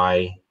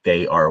why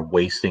they are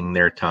wasting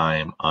their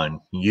time on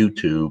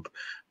YouTube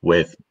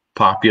with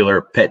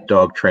popular pet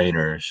dog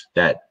trainers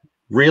that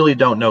really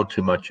don't know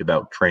too much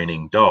about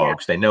training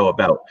dogs. They know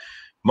about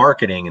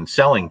marketing and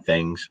selling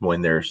things, when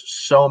there's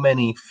so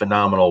many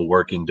phenomenal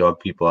working dog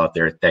people out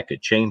there that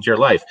could change your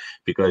life.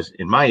 Because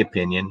in my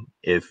opinion,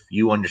 if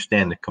you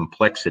understand the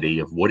complexity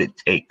of what it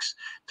takes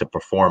to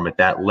perform at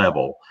that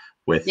level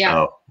with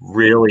a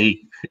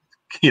really,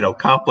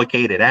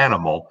 complicated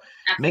animal,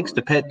 makes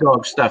the pet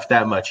dog stuff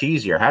that much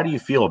easier. How do you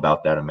feel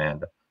about that,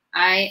 Amanda?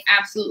 I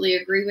absolutely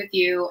agree with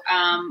you.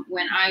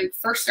 When I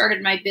first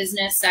started my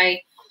business,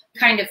 I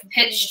kind of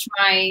pitched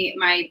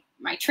my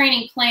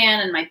training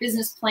plan and my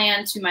business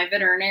plan to my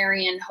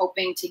veterinarian,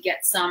 hoping to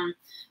get some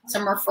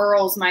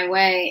referrals my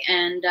way.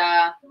 And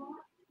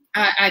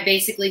I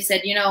basically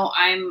said,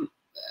 I'm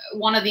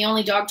one of the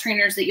only dog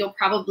trainers that you'll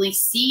probably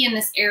see in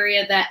this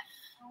area that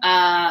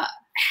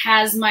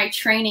has my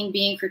training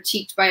being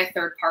critiqued by a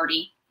third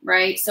party,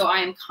 right? So I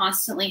am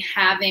constantly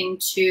having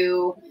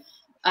to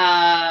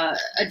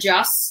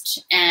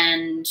adjust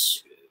and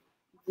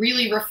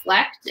really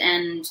reflect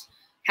and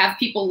have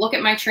people look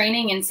at my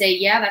training and say,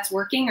 yeah, that's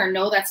working, or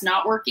no, that's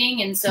not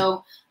working. And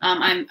so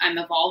I'm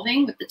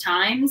evolving with the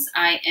times.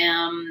 I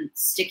am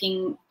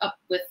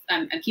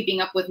I'm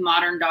keeping up with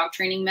modern dog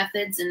training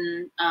methods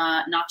and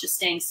not just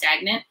staying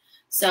stagnant.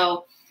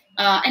 So,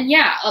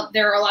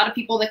 there are a lot of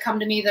people that come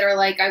to me that are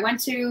like, I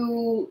went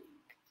to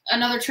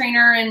another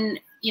trainer and,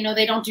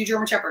 they don't do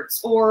German Shepherds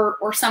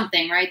or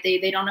something, right? They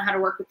don't know how to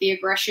work with the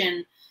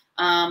aggression.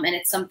 And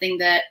it's something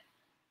that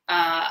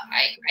I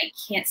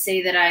can't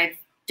say that I've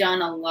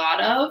done a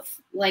lot of,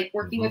 like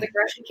working with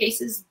aggression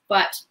cases,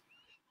 but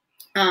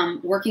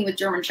working with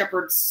German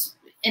Shepherds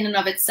in and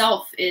of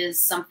itself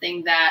is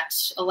something that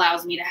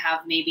allows me to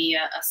have maybe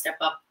a step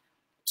up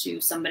to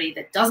somebody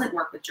that doesn't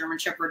work with German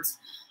Shepherds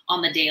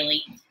on the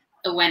daily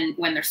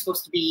when they're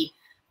supposed to be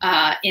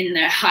in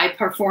the high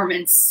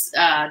performance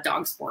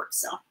dog sport.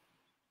 So.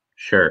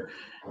 Sure.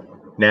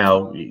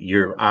 Now,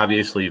 you're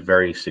obviously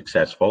very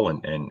successful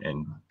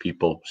and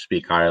people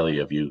speak highly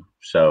of you.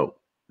 So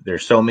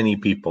there's so many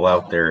people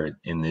out there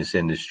in this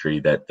industry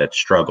that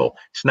struggle.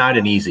 It's not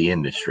an easy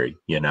industry,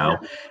 and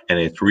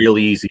it's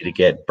really easy to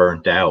get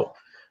burnt out.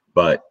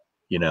 But,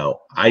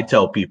 I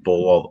tell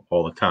people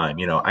all the time,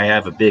 I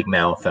have a big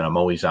mouth and I'm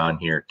always on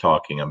here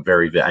talking.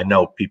 I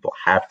know people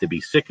have to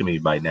be sick of me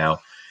by now.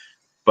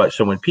 But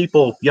so when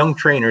young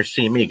trainers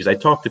see me, because I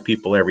talk to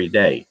people every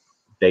day,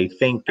 they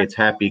think it's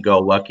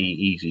happy-go-lucky,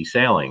 easy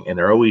sailing. And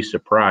they're always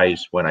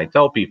surprised when I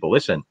tell people,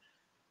 listen,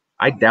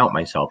 I doubt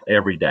myself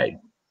every day.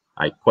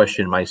 I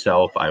question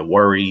myself. I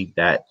worry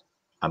that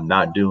I'm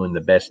not doing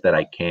the best that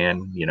I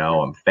can.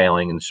 I'm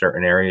failing in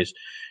certain areas.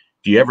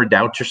 Do you ever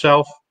doubt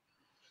yourself?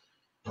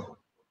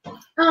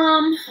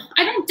 I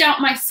don't doubt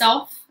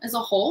myself as a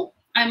whole.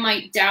 I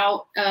might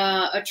doubt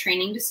a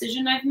training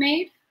decision I've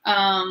made.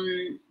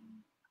 Was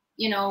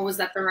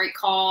that the right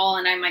call?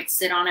 And I might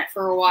sit on it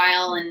for a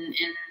while and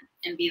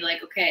be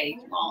like, okay,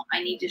 well,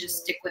 I need to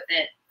just stick with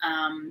it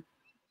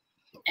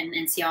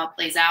and see how it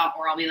plays out.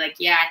 Or I'll be like,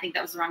 yeah, I think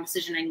that was the wrong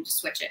decision. I need to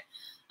switch it.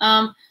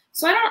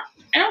 So I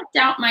don't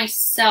doubt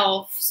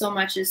myself so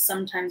much as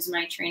sometimes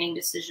my training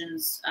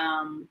decisions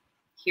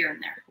here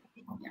and there.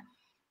 Yeah.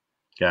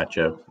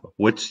 Gotcha.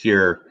 What's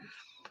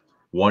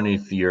one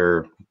of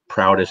your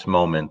proudest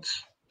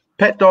moments,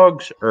 pet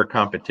dogs or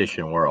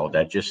competition world,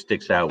 that just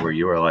sticks out where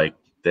you were like,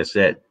 that's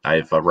it,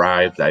 I've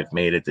arrived, I've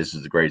made it, this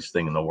is the greatest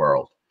thing in the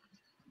world?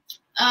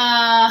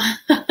 I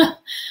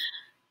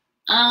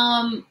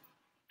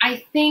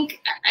think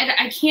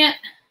I can't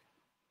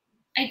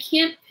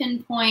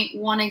pinpoint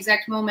one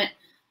exact moment.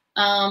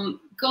 Going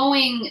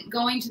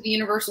to the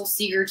Universal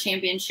Seiger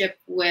Championship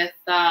with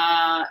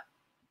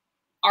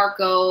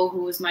Arco,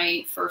 who was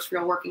my first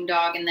real working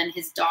dog, and then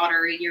his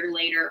daughter a year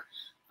later,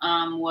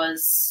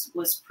 was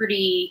a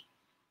pretty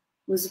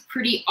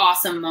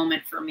awesome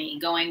moment for me,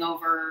 going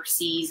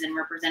overseas and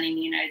representing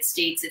the United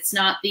States. It's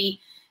not the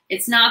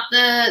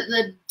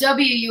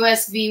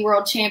WUSV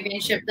World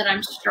Championship that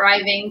I'm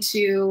striving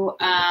to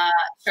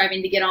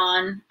striving to get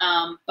on,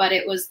 but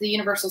it was the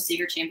Universal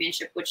Seiger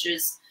Championship, which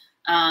is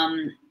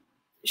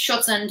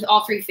Schutzhund,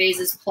 all 3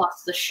 phases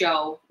plus the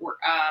show were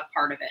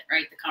part of it,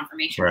 right? The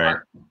confirmation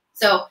part.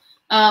 So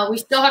we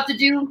still have to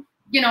do,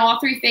 you know, all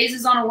 3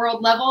 phases on a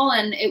world level,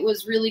 and it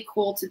was really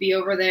cool to be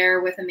over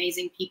there with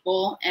amazing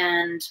people.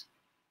 And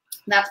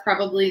that's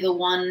probably the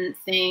one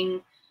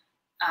thing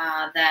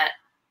that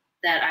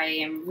I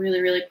am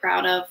really, really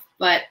proud of.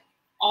 But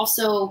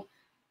also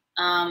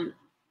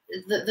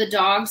the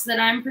dogs that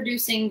I'm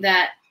producing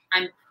that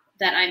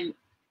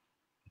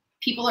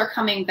people are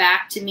coming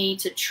back to me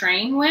to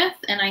train with,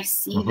 and I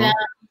see them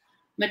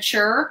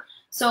mature.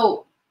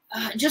 So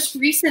just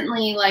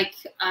recently, like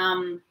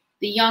the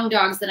young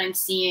dogs that I'm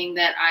seeing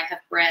that I have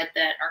bred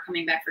that are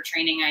coming back for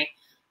training,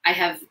 I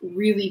have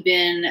really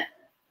been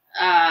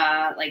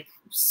like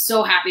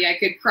so happy I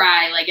could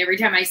cry. Like every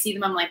time I see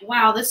them, I'm like,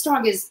 wow, this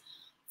dog is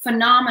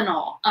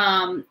phenomenal.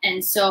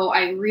 And so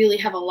I really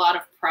have a lot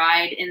of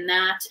pride in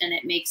that, and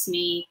it makes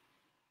me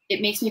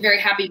very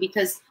happy,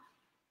 because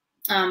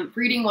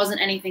breeding wasn't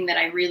anything that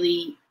I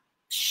really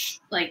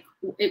like.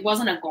 It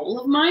wasn't a goal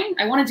of mine.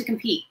 I wanted to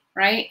compete,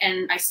 right?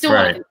 And I still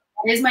want to compete.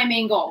 That is my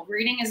main goal.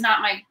 Breeding is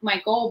not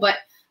my goal, but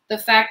the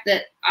fact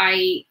that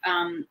I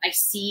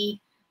see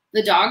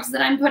the dogs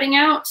that I'm putting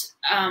out,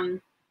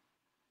 and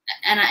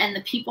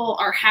the people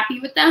are happy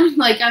with them.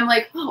 Like I'm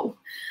like, oh,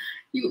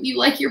 you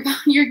like your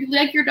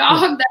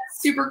dog?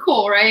 That's super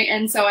cool, right?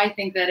 And so I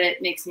think that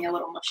it makes me a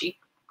little mushy.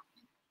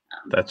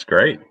 That's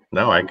great.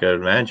 No, I could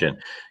imagine.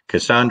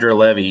 Cassandra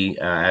Levy,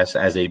 as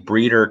a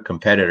breeder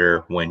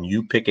competitor, when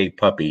you pick a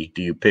puppy,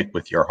 do you pick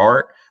with your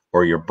heart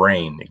or your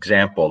brain?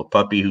 Example, the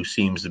puppy who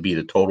seems to be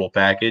the total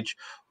package,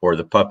 or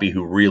the puppy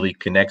who really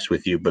connects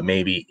with you but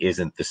maybe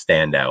isn't the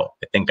standout?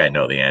 I think I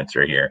know the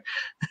answer here.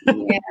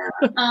 Yeah.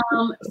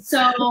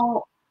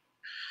 So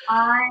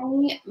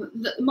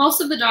most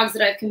of the dogs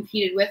that I've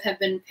competed with have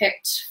been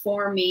picked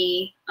for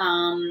me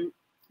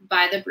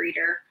by the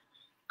breeder.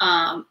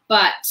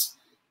 But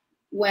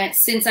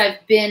since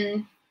I've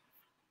been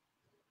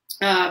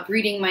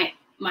breeding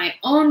my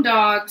own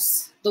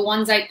dogs, the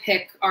ones I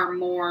pick are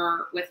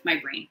more with my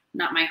brain,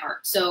 not my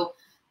heart. So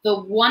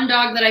the one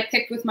dog that I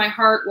picked with my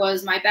heart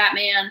was my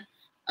Batman,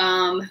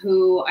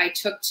 who I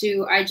took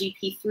to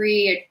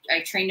IGP3.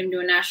 I trained him to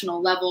a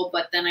national level,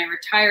 but then I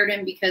retired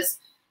him because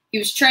he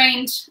was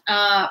trained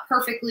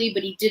perfectly,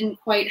 but he didn't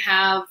quite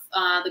have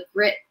the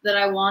grit that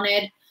I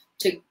wanted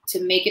to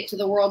make it to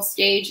the world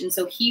stage. And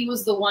so he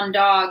was the one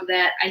dog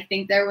that I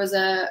think there was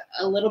a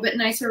little bit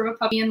nicer of a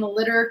puppy in the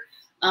litter.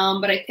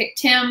 But I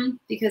picked him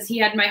because he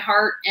had my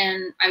heart,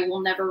 and I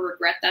will never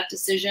regret that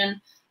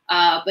decision.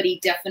 But he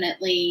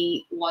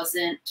definitely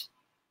wasn't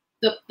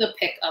the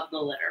pick of the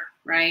litter,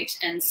 right?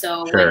 And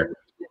so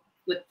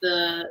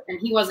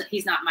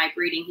he's not my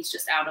breeding, he's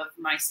just out of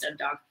my stud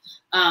dog.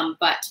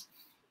 But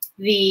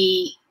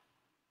the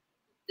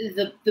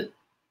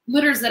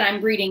litters that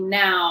I'm breeding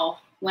now,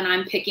 when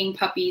I'm picking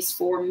puppies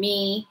for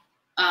me,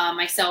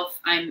 myself,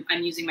 I'm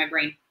using my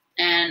brain,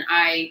 and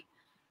I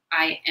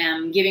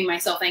am giving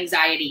myself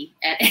anxiety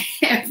at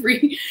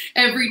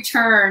every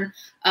turn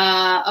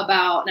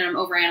and I'm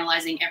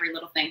overanalyzing every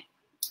little thing.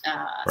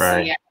 So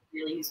yeah, I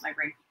really use my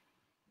brain.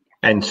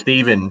 And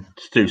Steven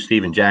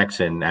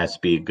Jackson has to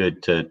be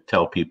good to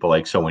tell people,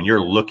 like, so when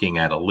you're looking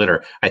at a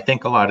litter, I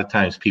think a lot of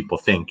times people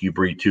think you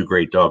breed 2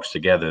 great dogs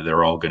together,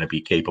 they're all going to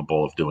be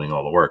capable of doing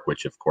all the work,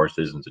 which of course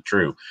isn't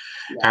true.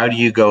 Yeah. How do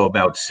you go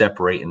about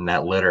separating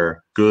that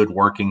litter, good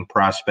working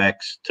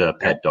prospects to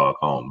pet dog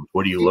home?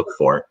 What do you look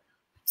for?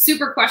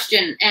 Super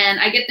question. And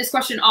I get this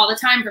question all the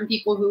time from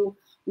people who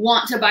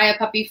want to buy a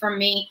puppy from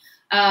me.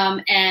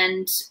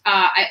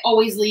 I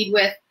always lead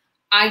with,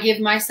 I give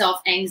myself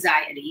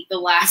anxiety the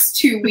last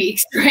 2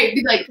 weeks, right?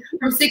 Like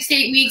from 6 to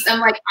 8 weeks, I'm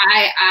like,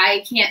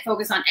 I can't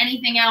focus on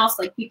anything else.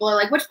 Like people are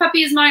like, which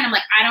puppy is mine? I'm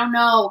like, I don't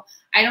know.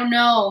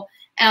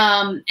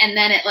 And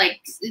then at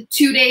like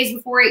 2 days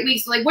before 8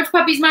 weeks, like, which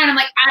puppy's mine? I'm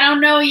like, I don't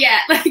know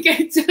yet. Like,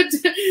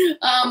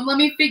 let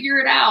me figure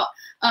it out.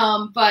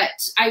 But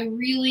I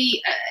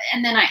really,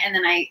 and then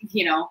I,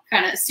 you know,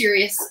 kind of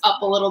serious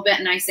up a little bit,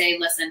 and I say,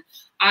 listen,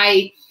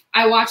 I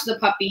watch the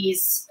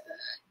puppies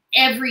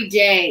every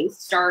day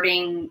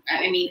starting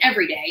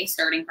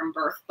from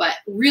birth, but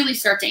really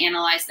start to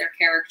analyze their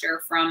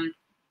character from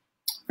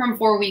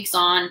 4 weeks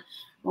on,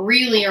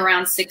 really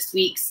around 6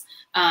 weeks.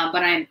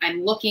 But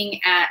I'm looking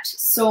at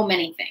so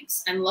many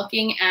things. I'm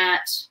looking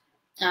at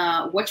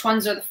which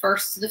ones are the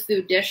first to the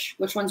food dish,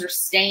 which ones are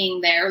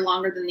staying there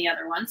longer than the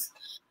other ones,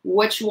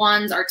 which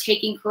ones are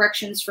taking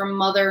corrections from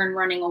mother and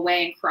running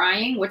away and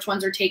crying, which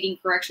ones are taking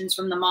corrections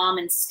from the mom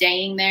and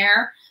staying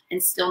there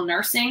and still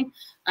nursing,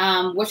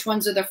 which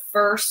ones are the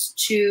first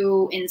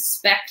to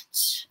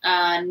inspect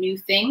new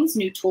things,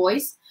 new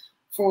toys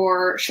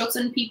for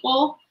Schutzhund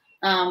people,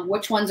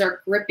 which ones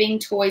are gripping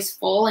toys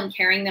full and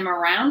carrying them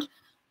around,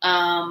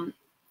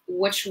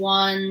 which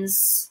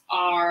ones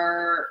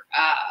are,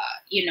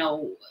 you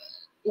know,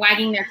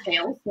 wagging their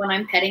tails when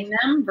I'm petting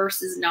them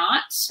versus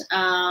not.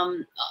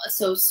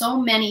 So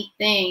many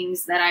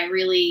things that I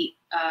really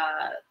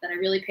that I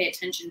really pay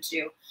attention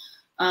to.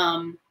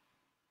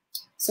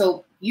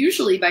 So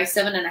usually by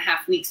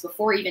 7.5 weeks,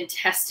 before even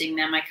testing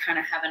them, I kind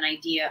of have an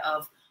idea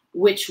of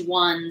which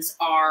ones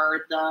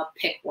are the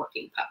pick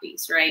working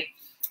puppies, right?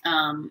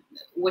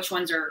 Which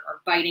ones are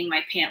biting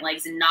my pant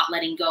legs and not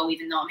letting go,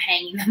 even though I'm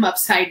hanging them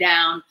upside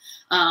down.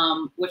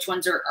 Which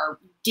ones are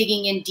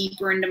digging in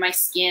deeper into my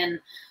skin.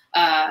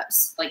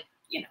 Like,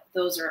 you know,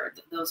 those are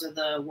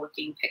the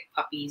working pick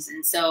puppies.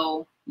 And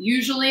so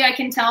usually I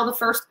can tell the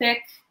first pick,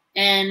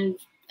 and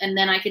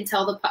then I can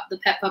tell the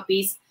pet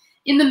puppies.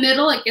 In the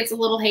middle, it gets a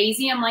little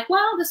hazy. I'm like,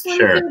 well, this one,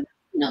 sure,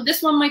 you know,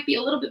 this one might be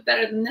a little bit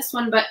better than this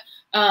one, but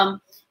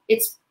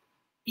it's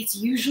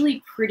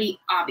usually pretty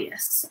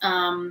obvious.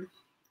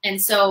 And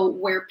so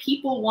where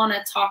people want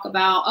to talk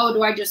about, oh,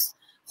 do I just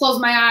close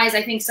my eyes?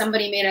 I think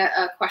somebody made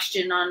a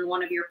question on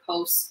one of your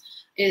posts,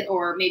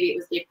 or maybe it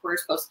was Dave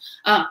Porter's post.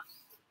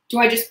 Do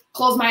I just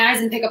close my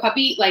eyes and pick a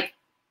puppy? Like,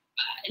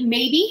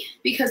 maybe,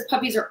 because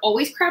puppies are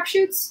always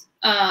crapshoots.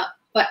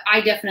 But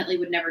I definitely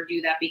would never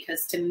do that,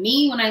 because to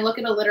me, when I look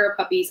at a litter of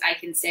puppies, I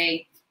can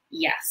say,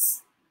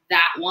 yes,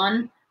 that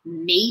one,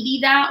 maybe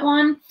that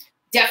one,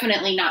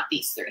 definitely not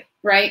these three,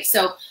 right?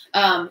 So,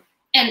 and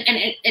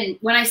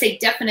when I say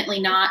definitely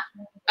not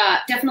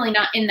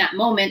in that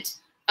moment,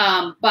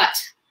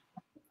 but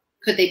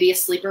could they be a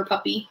sleeper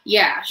puppy?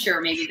 Yeah,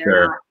 sure, maybe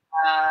they're not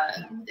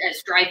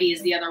as drivey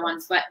as the other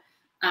ones, but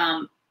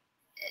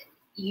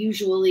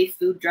usually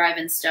food drive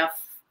and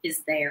stuff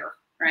is there.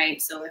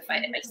 Right. So if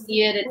I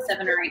see it at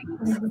 7 or 8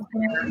 weeks,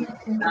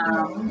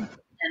 and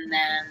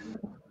then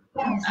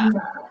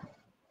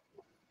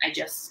I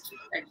just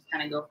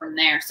kind of go from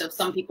there. So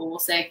some people will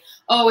say,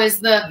 oh,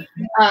 is my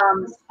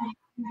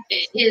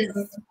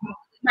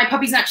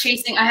puppy's not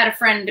chasing? I had a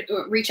friend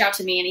reach out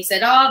to me and he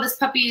said, oh, this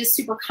puppy is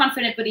super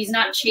confident, but he's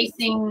not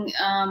chasing,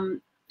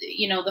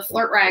 you know, the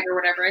flirt rag or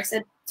whatever. I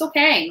said, it's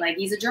okay. Like,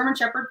 he's a German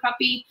Shepherd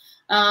puppy.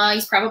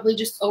 He's probably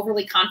just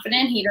overly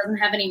confident. He doesn't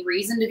have any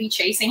reason to be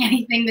chasing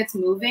anything that's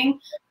moving.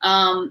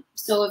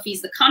 So if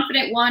he's the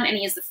confident one and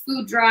he has the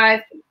food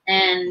drive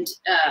and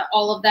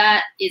all of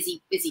that, is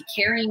he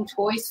carrying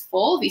toys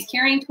full? If he's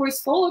carrying toys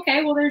full,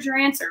 okay, well, there's your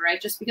answer,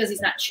 right? Just because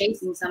he's not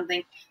chasing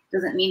something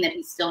doesn't mean that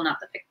he's still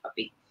not the pick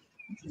puppy.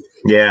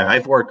 Yeah,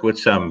 I've worked with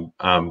some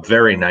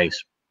very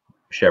nice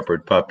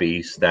Shepherd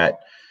puppies that,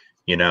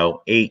 you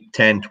know, 8,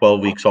 10,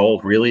 12 weeks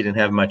old, really didn't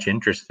have much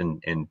interest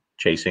in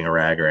chasing a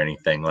rag or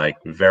anything, like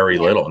very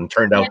little, and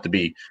turned out to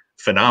be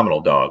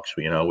phenomenal dogs,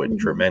 you know, with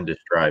tremendous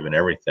drive and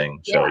everything.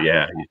 So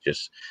yeah,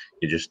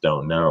 you just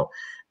don't know.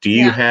 Do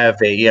you have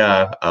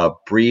a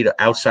breed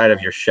outside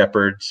of your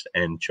Shepherds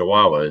and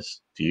Chihuahuas?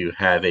 Do you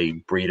have a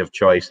breed of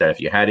choice that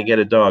if you had to get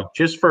a dog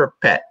just for a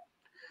pet,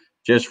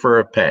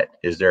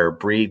 is there a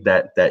breed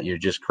that you're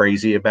just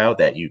crazy about,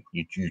 that you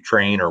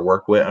train or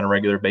work with on a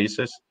regular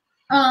basis?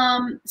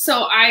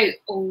 So I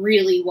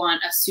really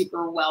want a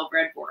super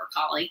well-bred border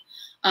collie.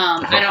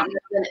 I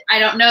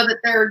don't know that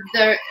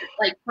they're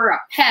like for a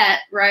pet,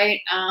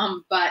 right?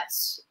 But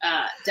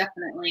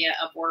definitely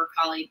a border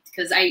collie,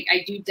 because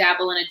I do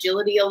dabble in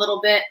agility a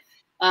little bit.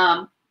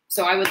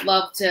 So I would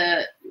love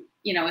to,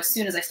 you know, as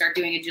soon as I start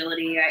doing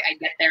agility, I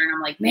get there and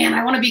I'm like, man,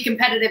 I want to be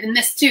competitive in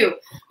this too,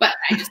 but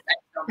I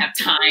don't have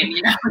time,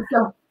 you know.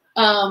 So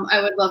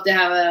I would love to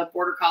have a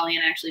border collie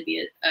and actually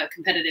be a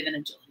competitive in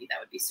agility. That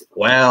would be super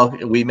cool. Well,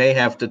 we may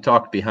have to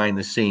talk behind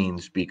the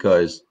scenes,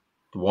 because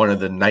one of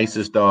the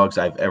nicest dogs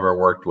I've ever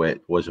worked with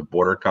was a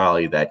border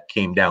collie that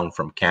came down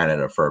from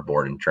Canada for a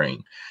board and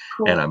train.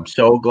 Cool. And I'm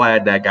so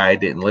glad that guy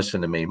didn't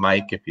listen to me.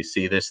 Mike, if you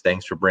see this,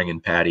 thanks for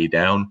bringing Patty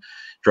down.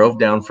 Drove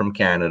down from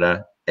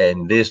Canada,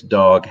 and this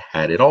dog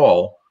had it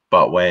all.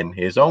 But when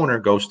his owner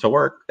goes to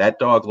work, that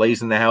dog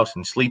lays in the house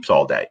and sleeps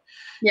all day.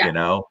 Yeah. You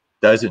know,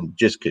 doesn't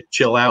just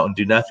chill out and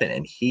do nothing.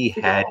 And he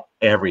had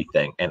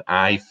everything. And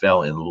I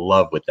fell in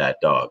love with that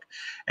dog.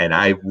 And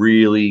I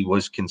really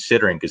was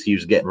considering, because he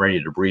was getting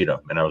ready to breed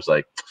him. And I was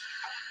like,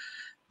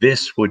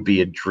 this would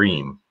be a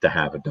dream to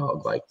have a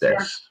dog like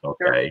this. Sure.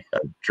 Okay.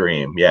 Sure. A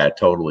dream. Yeah,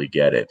 totally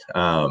get it.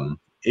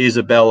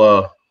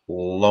 Isabella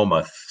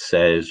Lomuth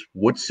says,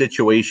 what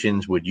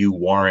situations would you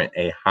warrant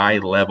a high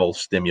level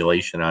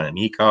stimulation on an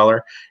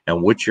e-collar?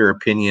 And what's your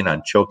opinion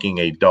on choking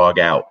a dog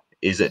out?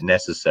 Is it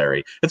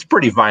necessary? It's a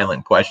pretty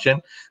violent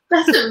question.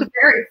 That's a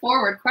very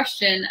forward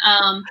question.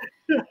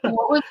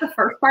 What was the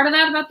first part of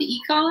that about the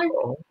e-collar?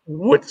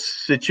 What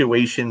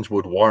situations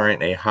would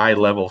warrant a high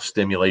level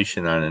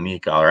stimulation on an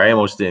e-collar? I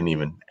almost didn't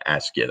even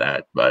ask you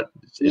that, but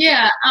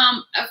yeah,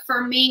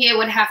 for me, it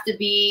would have to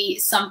be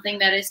something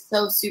that is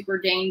so super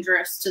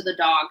dangerous to the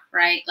dog,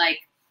 right? Like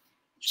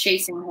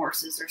chasing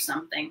horses or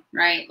something,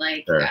 right?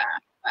 Like, sure.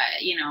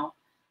 You know,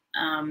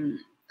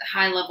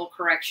 high level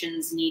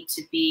corrections need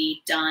to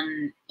be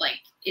done. Like,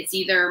 it's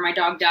either my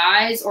dog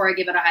dies or I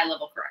give it a high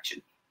level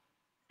correction.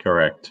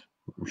 Correct.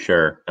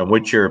 Sure. And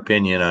what's your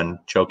opinion on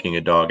choking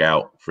a dog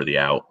out for the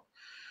out?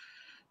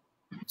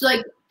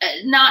 Like,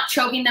 not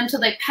choking them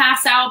till they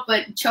pass out,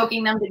 but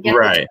choking them to get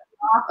right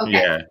off.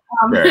 Okay.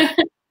 Yeah.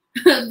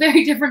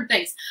 Very different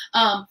things.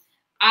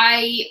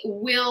 I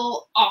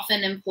will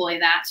often employ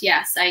that.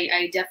 Yes,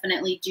 I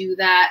definitely do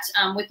that.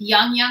 With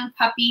young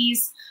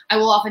puppies, I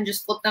will often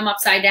just flip them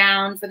upside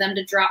down for them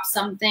to drop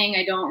something.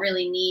 I don't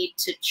really need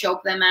to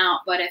choke them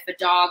out. But if a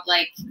dog,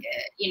 like,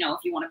 you know,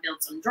 if you want to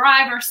build some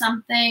drive or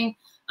something,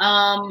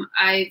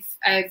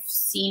 I've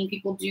seen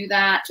people do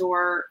that.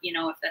 Or, you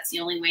know, if that's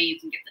the only way you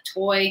can get the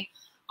toy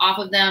off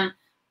of them,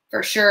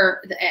 for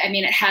sure. I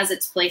mean, it has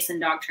its place in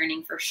dog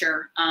training for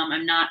sure.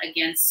 I'm not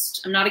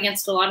against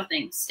a lot of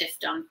things if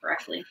done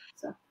correctly.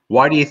 So.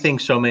 Why do you think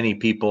so many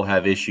people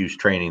have issues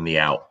training the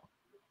out?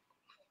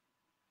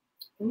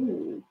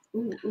 Ooh.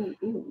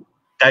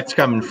 That's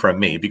coming from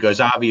me, because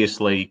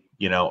obviously,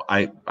 you know,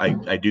 I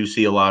do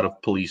see a lot of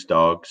police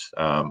dogs.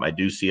 I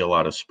do see a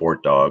lot of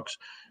sport dogs.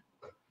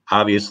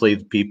 Obviously,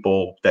 the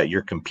people that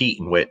you're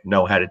competing with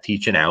know how to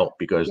teach an out,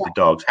 because the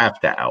dogs have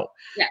to out.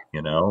 Yeah.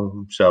 You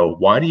know, so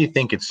why do you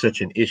think it's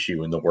such an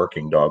issue in the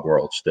working dog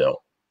world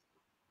still?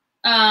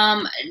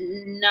 Not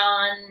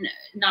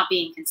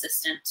being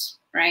consistent,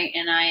 right?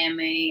 And I am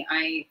a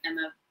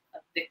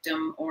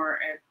victim, or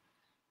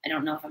I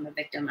don't know if I'm a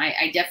victim.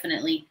 I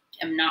definitely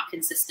am not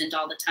consistent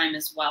all the time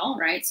as well,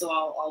 right? So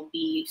I'll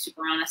be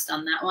super honest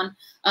on that one.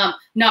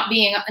 Not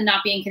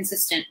being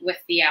consistent with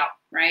the out,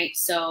 right?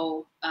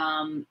 So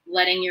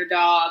letting your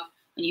dog,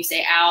 when you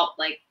say out,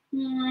 like,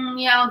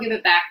 yeah, I'll give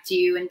it back to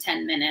you in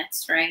 10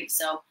 minutes, right?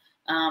 So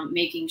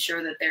making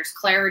sure that there's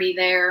clarity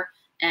there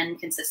and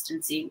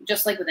consistency,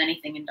 just like with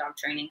anything in dog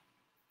training,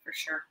 for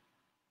sure.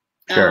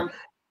 Sure.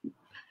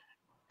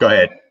 Go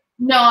ahead.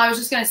 No, I was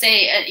just going to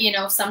say, you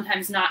know,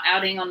 sometimes not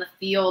outing on the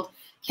field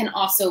can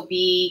also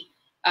be,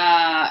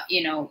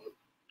 you know,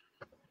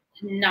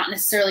 not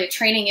necessarily a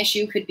training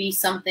issue. Could be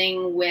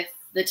something with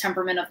the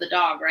temperament of the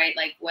dog, right?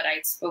 Like what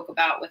I spoke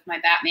about with my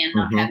Batman,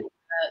 not having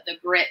the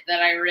grit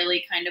that I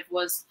really kind of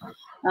was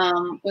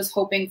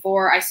hoping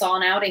for. I saw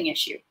an outing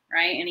issue,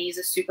 right? And he's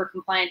a super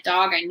compliant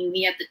dog. I knew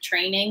he had the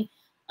training.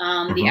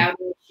 The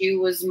outing issue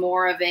was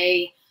more of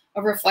a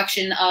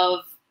reflection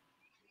of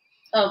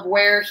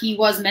where he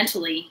was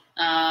mentally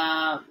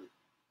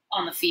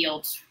on the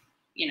field,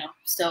 you know,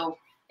 so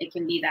it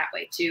can be that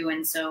way too.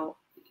 And so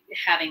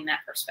having that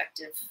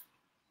perspective,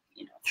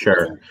 you know.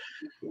 Sure.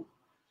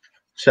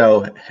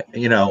 So,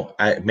 you know,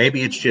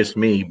 maybe it's just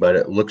me, but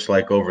it looks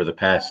like over the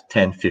past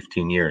 10,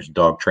 15 years,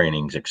 dog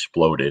training's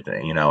exploded.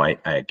 You know,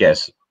 I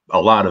guess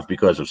a lot of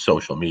because of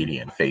social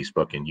media and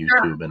Facebook and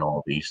YouTube and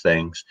all these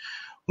things.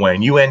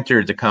 When you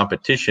entered the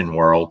competition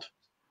world,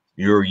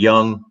 you're a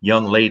young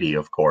lady,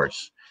 of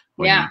course.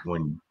 When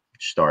you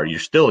start, you're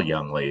still a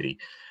young lady.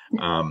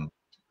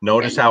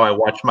 Notice how I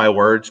watch my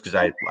words, because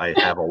I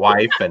have a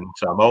wife, and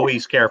so I'm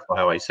always careful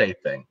how I say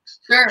things.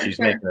 She's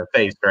making a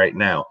face right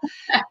now.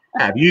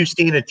 Have you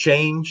seen a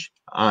change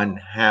on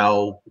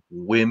how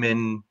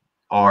women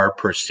are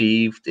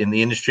perceived in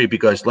the industry?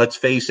 Because let's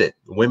face it,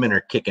 women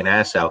are kicking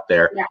ass out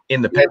there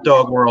in the pet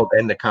dog world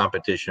and the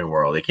competition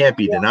world. They can't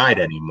be denied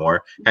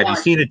anymore. Have you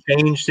seen a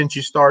change since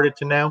you started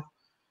to now?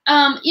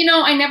 You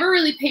know, I never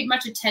really paid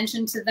much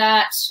attention to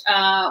that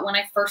when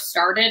I first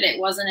started. It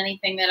wasn't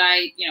anything that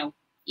I, you know,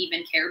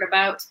 even cared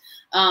about.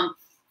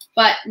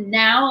 But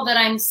now that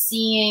I'm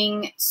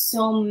seeing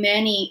so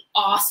many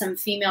awesome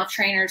female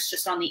trainers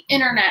just on the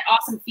internet,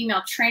 awesome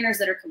female trainers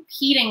that are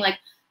competing, like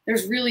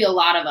there's really a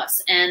lot of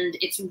us. And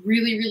it's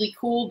really, really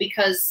cool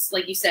because,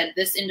 like you said,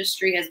 this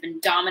industry has been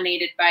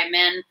dominated by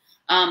men.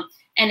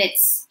 And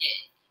it's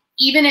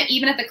even at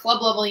the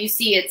club level, you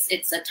see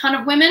it's a ton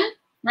of women,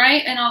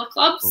 right? In all the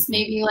clubs,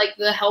 maybe like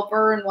the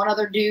helper and one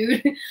other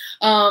dude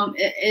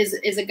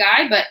is a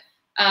guy, but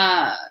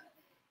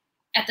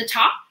at the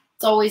top,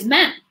 it's always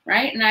men,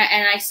 right? And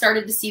I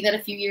started to see that a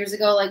few years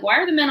ago. Like, why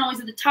are the men always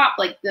at the top?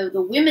 Like the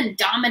women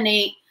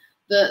dominate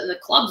the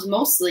clubs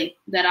mostly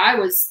that I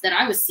was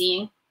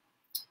seeing.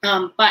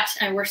 But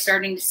we're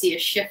starting to see a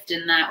shift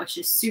in that, which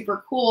is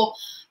super cool.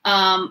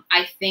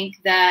 I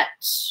think that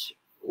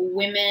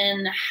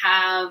women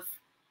have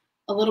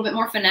a little bit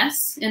more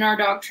finesse in our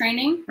dog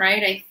training,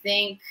 right? I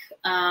think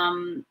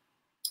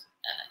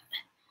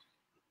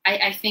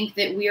I think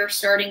that we are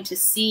starting to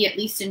see, at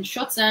least in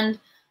Schutzhund,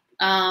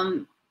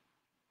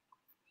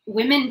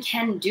 women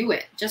can do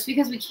it. Just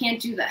because we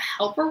can't do the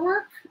helper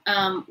work,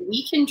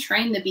 we can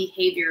train the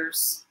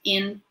behaviors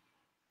in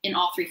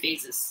all three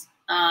phases.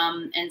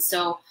 And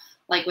so,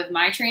 like with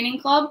my training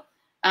club,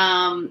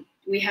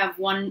 we have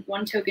one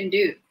token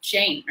dude,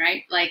 Shane,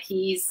 right? Like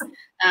he's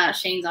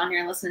Shane's on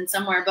here listening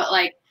somewhere, but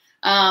like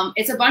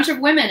it's a bunch of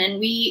women, and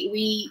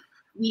we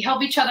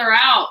help each other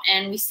out,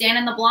 and we stand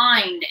in the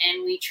blind,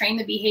 and we train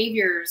the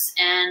behaviors.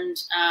 And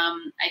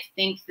I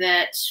think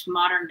that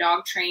modern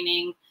dog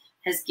training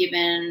has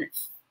given,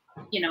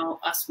 you know,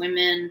 us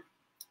women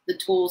the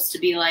tools to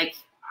be like,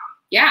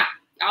 yeah,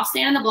 I'll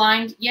stand in the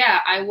blind.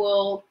 Yeah, I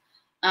will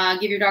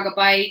give your dog a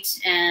bite,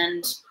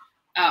 and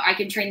I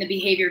can train the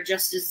behavior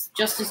just as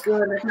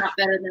good, if not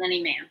better, than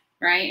any man,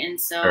 right? And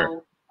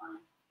so,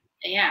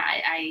 yeah,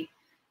 I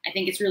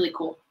think it's really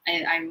cool.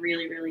 I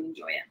really, really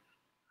enjoy it.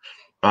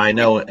 I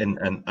know,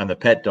 and on the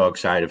pet dog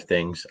side of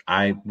things,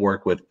 I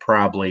work with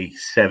probably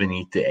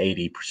 70 to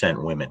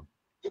 80% women,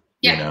 you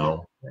Yeah.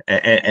 know,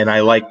 and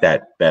I like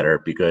that better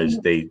because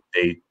they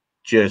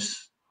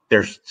just,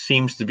 there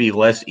seems to be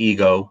less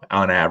ego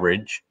on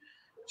average.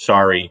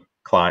 Sorry,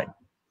 client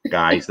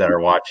guys that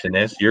are watching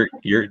this,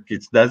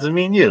 it doesn't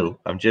mean you.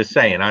 I'm just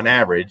saying, on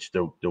average,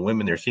 the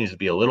women, there seems to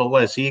be a little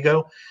less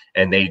ego,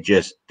 and they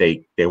just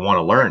they want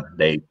to learn.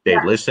 They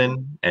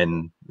listen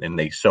and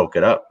they soak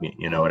it up.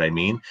 You know what I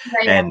mean?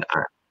 Yeah. And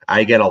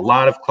I get a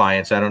lot of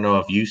clients. I don't know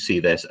if you see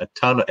this, a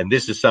ton of, and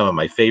this is some of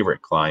my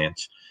favorite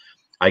clients.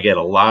 I get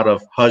a lot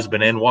of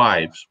husband and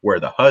wives where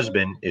the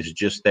husband is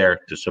just there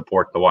to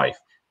support the wife.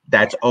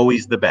 That's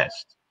always the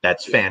best.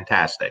 That's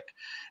fantastic.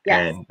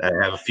 Yes. And I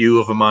have a few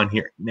of them on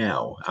here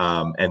now.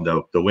 And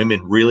the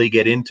women really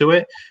get into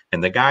it.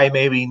 And the guy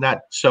maybe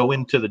not so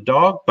into the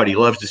dog, but he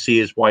loves to see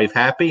his wife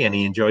happy and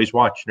he enjoys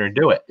watching her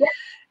do it. Yeah.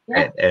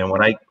 Yeah. And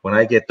when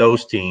I get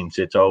those teams,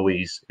 it's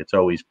always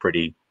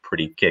pretty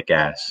kick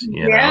ass,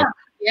 you know?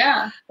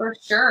 Yeah, for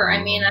sure.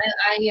 I mean,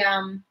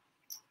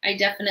 I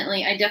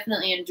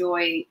definitely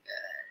enjoy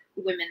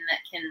women that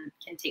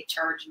can take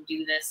charge and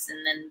do this,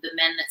 and then the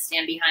men that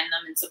stand behind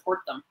them and support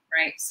them,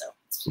 right? So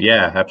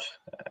yeah,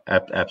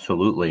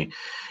 absolutely.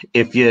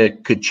 If you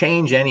could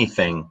change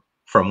anything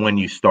from when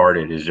you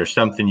started, is there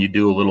something you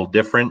do a little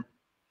different?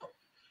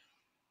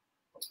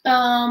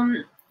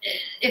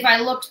 If I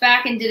looked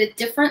back and did it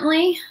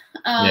differently,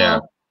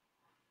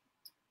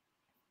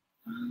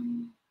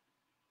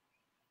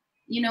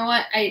 you know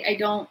what? I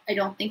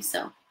don't think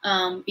so.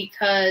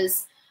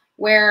 Because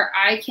where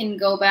I can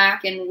go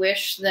back and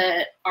wish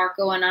that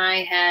Arco and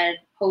I had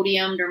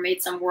podiumed or made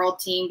some world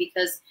team,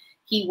 because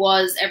he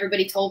was,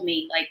 everybody told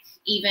me, like,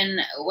 even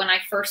when I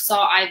first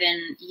saw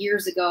Ivan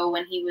years ago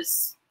when he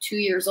was 2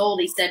 years old,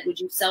 he said, "Would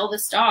you sell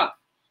this dog?"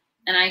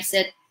 And I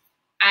said,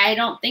 "I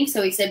don't think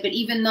so." He said, "But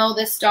even though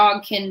this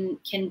dog can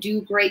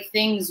do great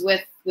things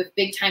with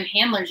big time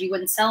handlers, you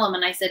wouldn't sell him."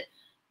 And I said,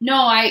 "No,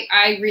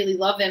 I really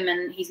love him,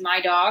 and he's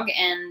my dog,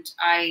 and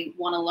I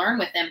want to learn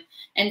with him."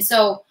 And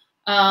so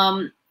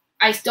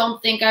I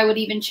don't think I would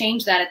even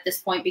change that at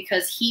this point,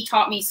 because he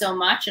taught me so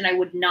much, and I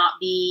would not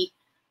be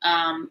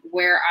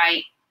where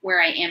I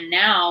am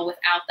now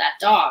without that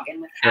dog and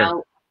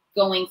without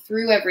going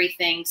through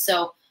everything.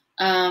 So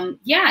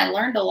yeah, I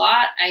learned a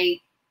lot. I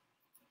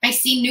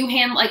see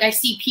I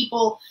see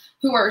people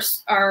who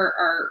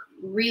are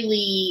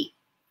really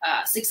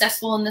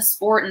successful in this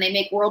sport, and they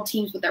make world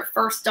teams with their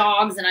first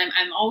dogs, and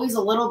I'm always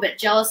a little bit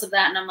jealous of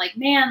that. And I'm like,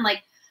 man,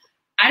 like,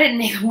 I didn't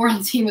make a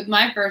world team with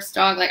my first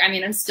dog. Like, I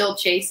mean, I'm still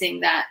chasing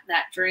that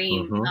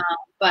dream,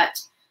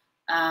 but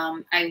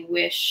I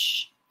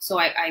wish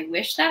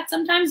that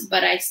sometimes,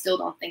 but I still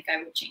don't think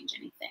I would change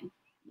anything.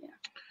 Yeah.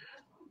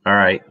 All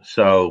right,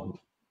 so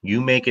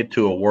you make it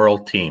to a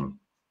world team,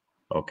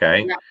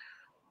 okay? Yeah.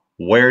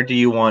 Where do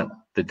you want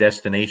the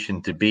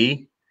destination to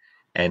be,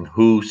 and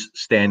who's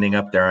standing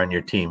up there on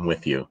your team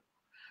with you?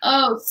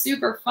 Oh,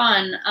 super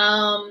fun.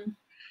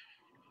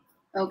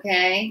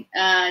 Okay.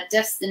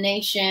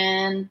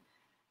 Destination.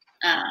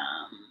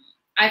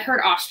 I've heard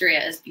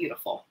Austria is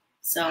beautiful,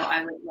 so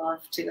I would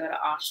love to go to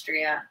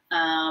Austria.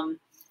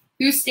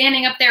 Who's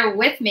standing up there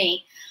with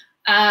me?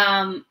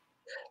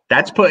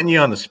 That's putting you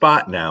on the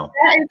spot now,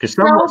 because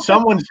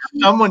someone's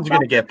going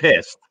to get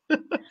pissed.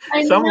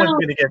 Someone's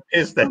going to get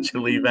pissed that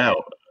you leave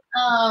out.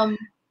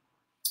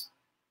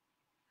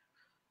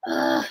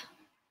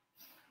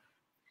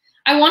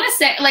 I want to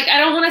say, like, I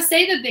don't want to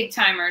say the big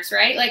timers,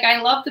 right? Like, I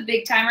love the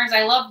big timers.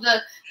 I love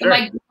the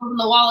Mike and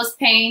the Wallace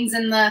Paynes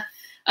and the,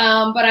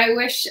 but I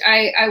wish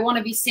I want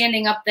to be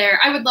standing up there.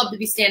 I would love to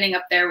be standing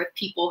up there with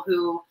people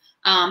who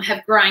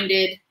have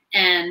grinded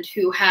and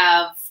who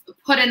have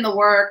put in the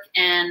work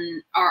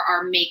and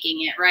are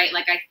making it, right?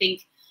 Like, I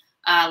think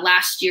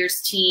last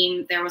year's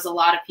team, there was a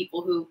lot of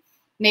people who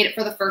made it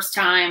for the first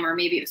time, or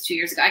maybe it was 2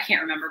 years ago. I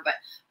can't remember, but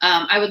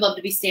I would love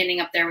to be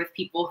standing up there with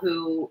people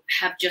who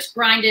have just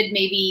grinded,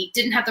 maybe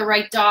didn't have the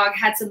right dog,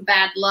 had some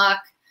bad luck,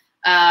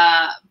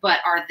 but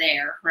are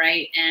there,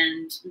 right?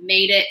 And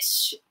made it.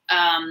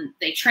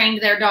 They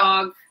trained their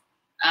dog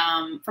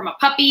from a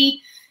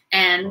puppy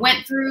and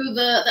went through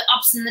the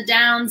ups and the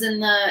downs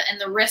and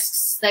the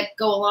risks that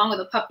go along with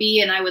a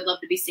puppy. And I would love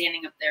to be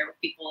standing up there with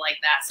people like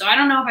that. So I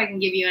don't know if I can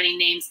give you any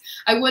names.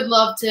 I would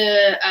love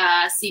to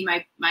see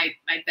my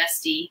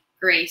bestie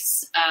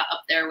Grace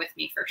up there with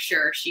me for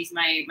sure. She's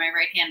my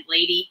right-hand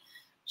lady.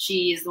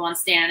 She's the one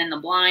standing in the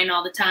blind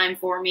all the time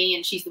for me,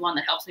 and she's the one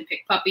that helps me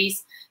pick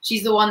puppies.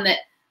 She's the one that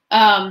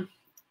I'll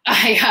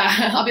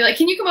be like,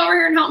 "Can you come over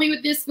here and help me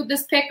with this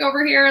pick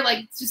over here?"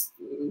 Like, just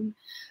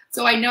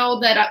so I know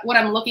that what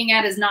I'm looking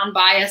at is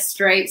non-biased,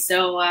 right?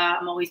 So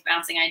I'm always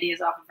bouncing ideas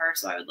off of her.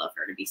 So I would love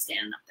her to be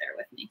standing up there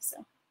with me.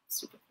 So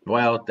super cool.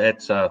 Well,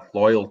 that's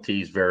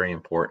loyalty is very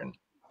important.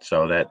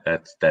 So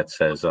that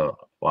says a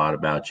lot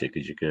about you,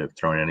 because you could have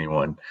thrown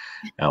anyone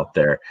out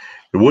there.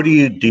 What do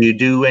you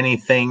do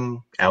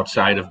anything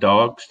outside of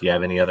dogs? Do you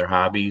have any other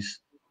hobbies?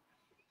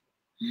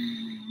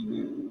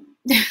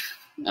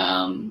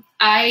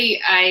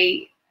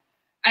 I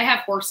I have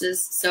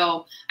horses,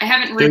 so I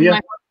haven't ridden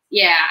my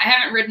I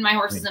haven't ridden my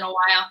horses in a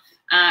while.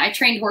 I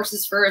trained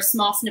horses for a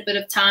small snippet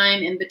of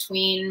time in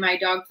between my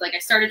dogs. Like I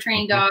started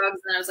training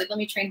dogs, and I was like, let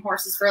me train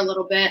horses for a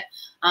little bit.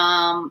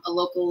 A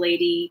local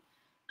lady,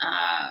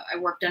 I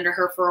worked under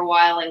her for a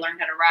while. I learned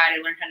how to ride.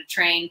 I learned how to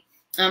train.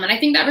 And I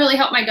think that really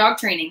helped my dog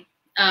training.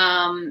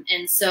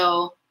 And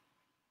so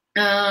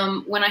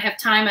when I have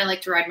time, I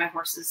like to ride my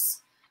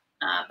horses.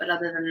 But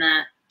other than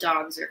that,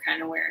 dogs are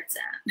kind of where it's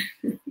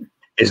at.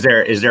 Is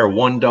there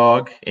one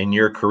dog in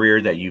your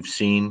career that you've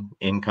seen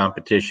in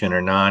competition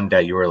or non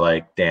that you were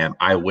like, damn,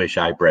 I wish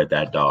I bred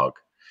that dog?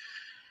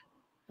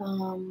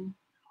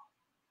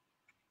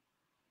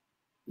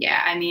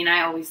 Yeah, I mean,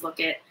 I always look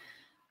at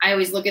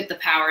the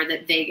power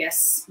that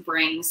Vegas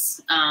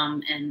brings,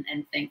 and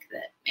think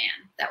that,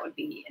 man, that would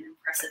be an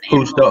impressive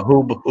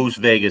animal. Who's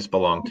Vegas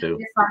belong to?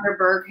 Vegas von der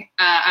Berg.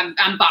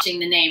 I'm botching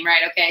the name,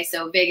 right? Okay,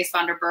 so Vegas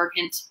von der Berg,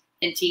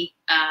 Hinty,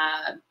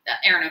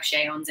 Aaron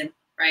O'Shea owns him,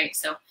 right?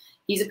 So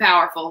he's a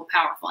powerful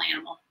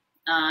animal,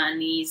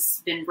 and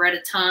he's been bred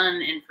a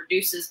ton and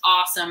produces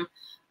awesome.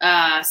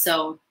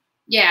 So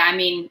yeah, I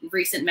mean,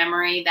 recent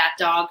memory, that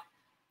dog.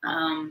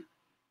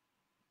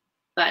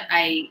 But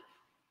I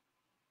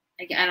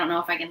don't know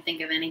if I can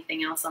think of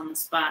anything else on the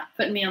spot.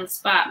 Putting me on the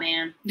spot,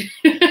 man.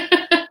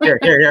 Here,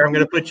 I'm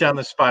going to put you on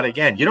the spot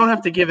again. You don't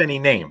have to give any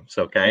names,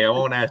 okay? I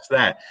won't ask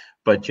that.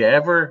 But you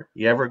ever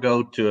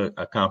go to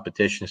a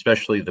competition,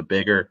 especially the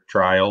bigger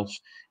trials,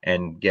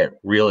 and get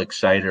real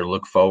excited or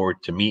look forward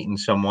to meeting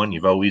someone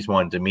you've always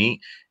wanted to meet,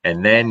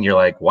 and then you're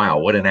like, wow,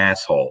 what an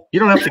asshole.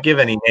 You don't have to give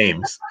any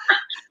names.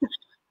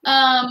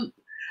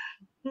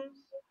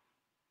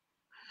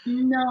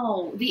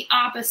 No, the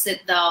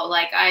opposite though.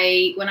 Like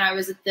when I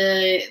was at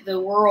the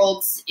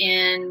Worlds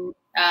in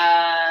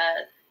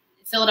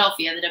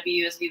Philadelphia, the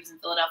WUSV was in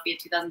Philadelphia,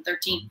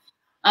 2013.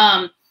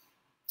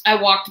 I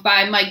walked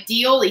by Mike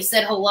Deal. He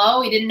said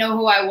hello. He didn't know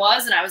who I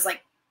was, and I was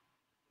like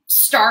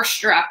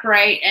starstruck,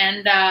 right?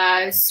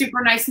 And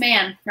super nice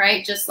man,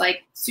 right? Just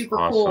like super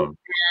cool. And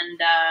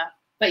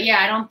but yeah,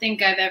 I don't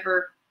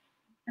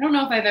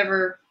know if I've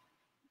ever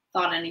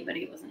thought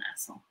anybody was an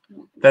asshole.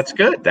 That's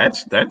good.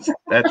 That's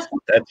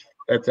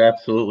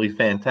absolutely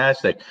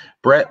fantastic.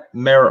 Brett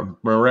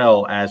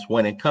Morell asks,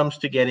 when it comes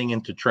to getting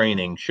into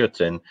training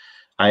Schutzhund,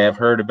 I have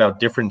heard about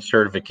different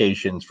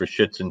certifications for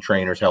Schutzhund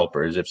trainers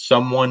helpers. If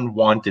someone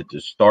wanted to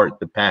start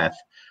the path,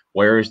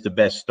 where is the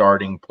best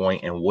starting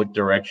point, and what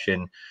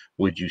direction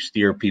would you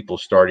steer people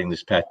starting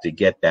this path to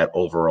get that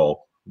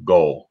overall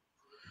goal?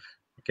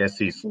 I guess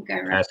he's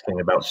asking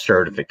about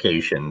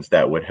certifications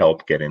that would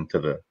help get into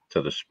the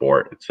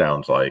sport, it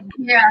sounds like.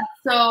 Yeah,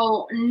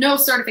 so no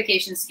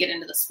certifications to get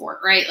into the sport,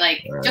 right?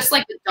 Like just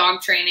like the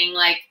dog training,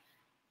 like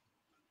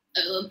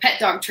pet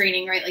dog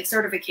training, right? Like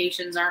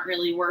certifications aren't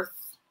really worth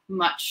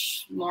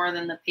much more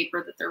than the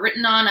paper that they're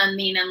written on. I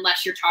mean,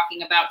 unless you're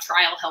talking about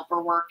trial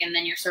helper work, and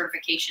then your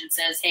certification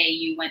says, hey,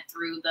 you went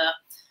through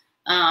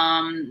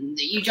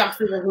you jumped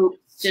through the hoops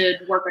to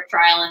work a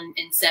trial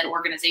in said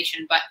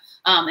organization. But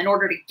in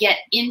order to get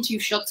into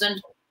Schutzhund,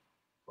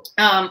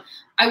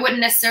 I wouldn't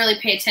necessarily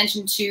pay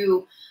attention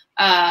to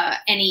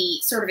any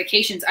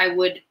certifications. I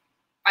would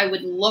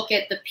look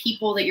at the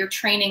people that you're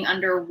training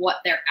under,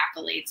 what their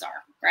accolades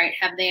are, right?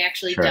 Have they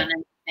actually done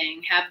anything?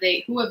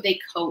 Who have they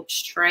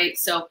coached, right?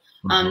 So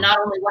not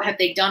only what have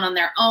they done on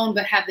their own,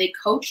 but have they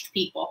coached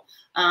people?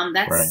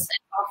 That's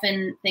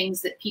often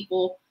things that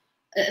people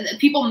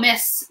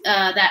miss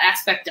that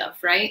aspect of,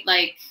 right?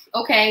 Like,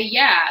 okay,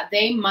 yeah,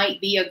 they might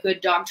be a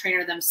good dog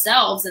trainer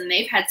themselves and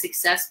they've had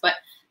success, but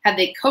have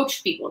they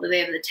coached people? Do they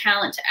have the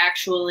talent to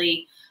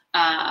actually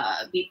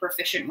be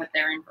proficient with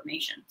their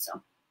information?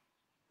 So.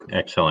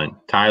 Excellent.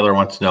 Tyler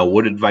wants to know,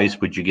 what advice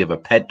would you give a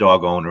pet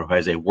dog owner who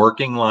has a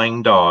working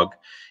lying dog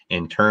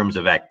in terms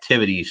of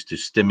activities to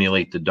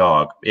stimulate the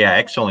dog? Yeah,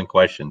 excellent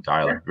question,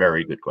 Tyler.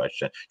 Very good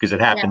question, because it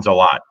happens a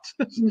lot.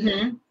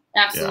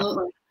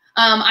 Absolutely.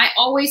 I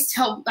always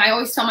tell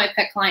my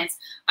pet clients,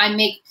 I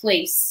make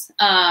place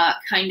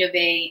kind of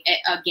a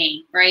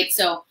game, right?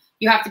 So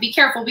you have to be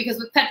careful, because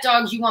with pet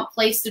dogs, you want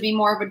place to be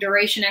more of a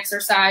duration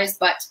exercise,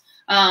 but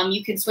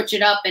you can switch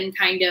it up and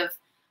kind of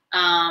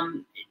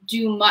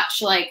do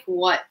much like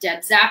what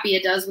Deb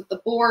Zappia does with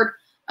the board,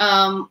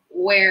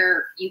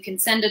 where you can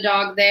send a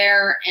dog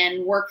there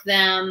and work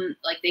them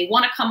like they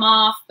want to come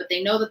off, but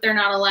they know that they're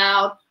not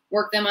allowed.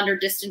 Work them under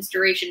distance,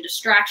 duration,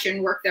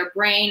 distraction, work their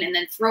brain, and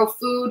then throw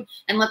food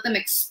and let them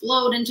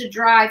explode into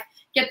drive,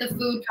 get the food,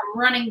 come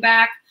running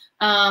back.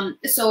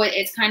 So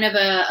it's kind of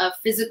a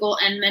physical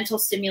and mental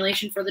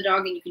stimulation for the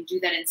dog, and you can do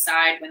that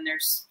inside when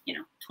there's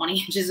 20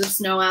 inches of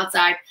snow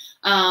outside.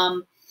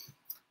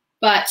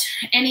 But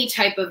any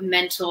type of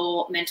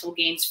mental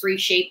games, free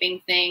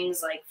shaping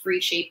things like free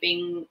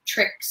shaping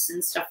tricks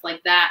and stuff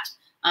like that.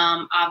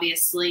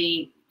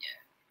 Obviously,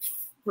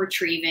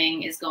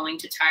 retrieving is going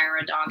to tire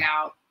a dog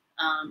out.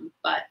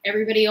 But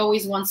everybody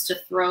always wants to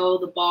throw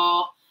the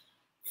ball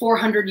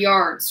 400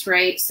 yards,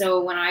 right?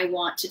 So when I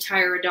want to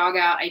tire a dog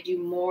out, I do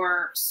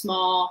more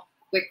small,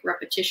 quick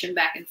repetition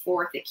back and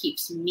forth. It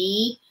keeps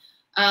me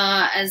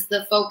as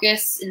the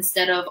focus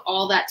instead of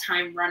all that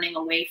time running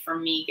away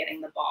from me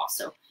getting the ball.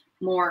 So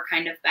more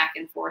kind of back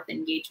and forth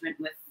engagement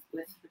with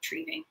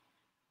retrieving.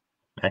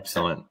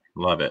 Excellent. So,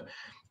 love it.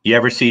 You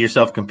ever see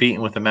yourself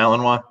competing with a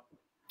Malinois?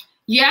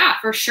 Yeah,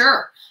 for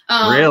sure.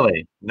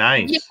 Really?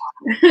 Nice.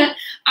 Yeah.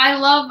 I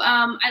love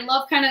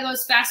kind of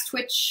those fast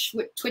twitch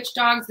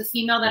dogs. The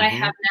female that I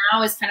have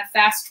now is kind of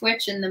fast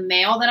twitch, and the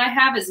male that I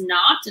have is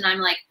not. And I'm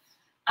like,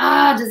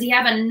 does he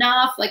have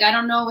enough? Like, I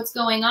don't know what's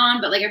going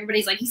on, but like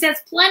everybody's like, he has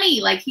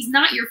plenty. Like, he's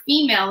not your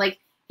female. Like,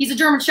 he's a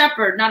German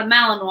Shepherd, not a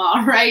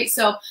Malinois, right?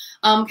 So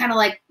kind of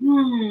like,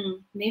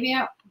 maybe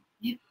I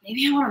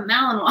want a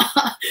Malinois.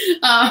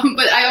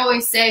 But I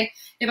always say,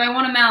 if I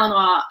want a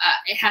Malinois,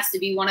 it has to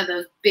be one of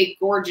those big,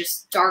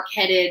 gorgeous,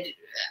 dark-headed,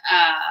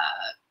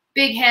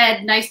 big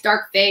head, nice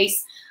dark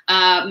face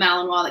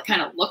Malinois that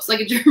kind of looks like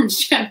a German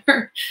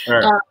Shepherd.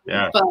 Sure.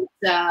 Yeah. But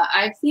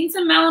I've seen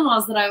some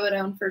Malinois that I would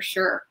own for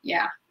sure.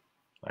 Yeah.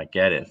 I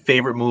get it.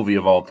 Favorite movie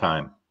of all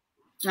time?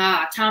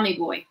 Tommy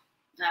Boy.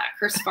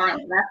 Chris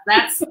Farley.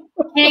 That's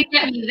can't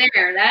get me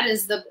there. That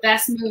is the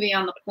best movie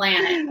on the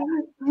planet.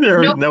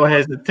 There is no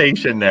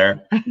hesitation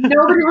there.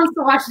 Nobody wants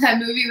to watch that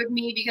movie with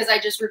me because I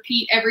just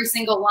repeat every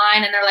single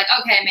line, and they're like,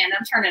 "Okay, man,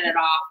 I'm turning it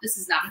off. This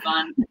is not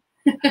fun."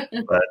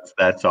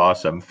 That's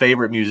awesome.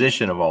 Favorite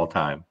musician of all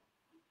time?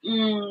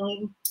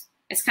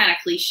 It's kind of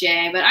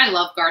cliche, but I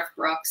love Garth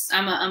Brooks.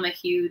 I'm a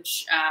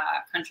huge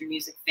country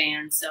music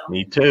fan. So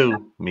me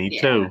too. Me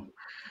too.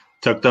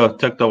 Took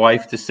the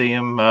wife to see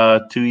him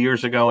 2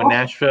 years ago in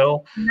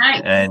Nashville.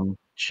 Nice. And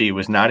she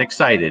was not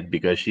excited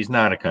because she's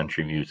not a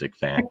country music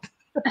fan.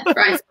 That's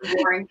probably so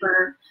boring for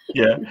her.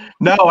 Yeah.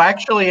 No,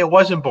 actually, it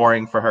wasn't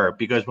boring for her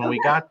because when we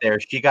got there,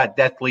 she got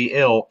deathly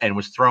ill and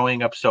was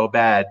throwing up so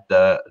bad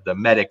the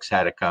medics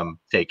had to come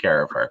take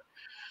care of her.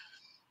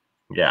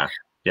 Yeah.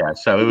 Yeah.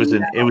 So it was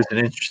an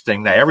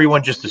interesting night.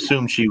 Everyone just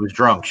assumed she was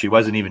drunk. She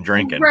wasn't even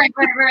drinking. Right.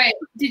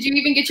 Did you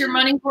even get your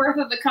money's worth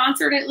of the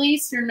concert at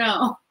least, or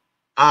no?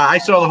 I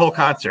saw the whole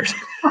concert.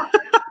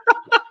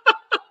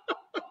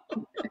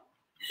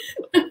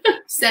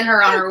 Send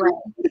her on her way.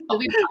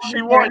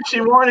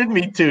 She wanted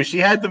me to. She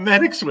had the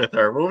medics with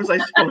her. What was I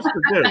supposed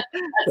to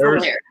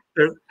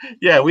do?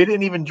 Yeah, we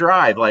didn't even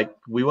drive. Like,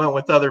 we went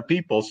with other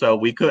people, so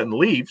we couldn't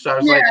leave. So I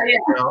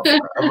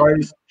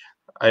was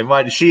I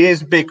might. She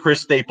is a big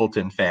Chris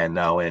Stapleton fan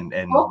now, and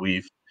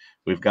we've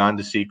gone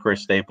to see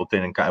Chris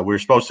Stapleton, and we were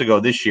supposed to go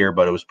this year,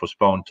 but it was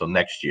postponed till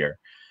next year.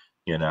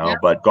 You know, yeah.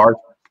 But Garth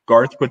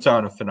puts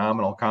on a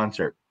phenomenal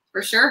concert.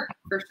 For sure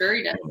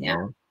he does.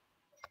 Yeah.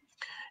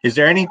 Is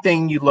there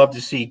anything you'd love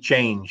to see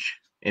change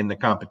in the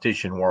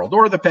competition world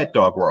or the pet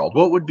dog world?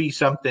 What would be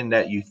something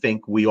that you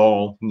think we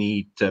all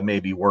need to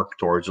maybe work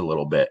towards a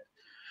little bit?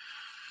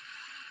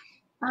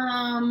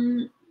 I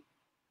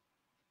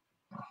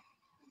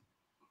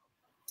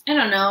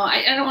don't know.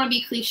 I don't want to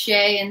be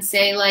cliche and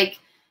say like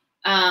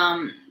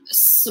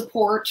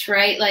support,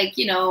 right? Like,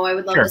 you know, I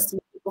would love to see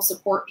people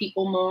support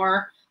people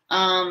more.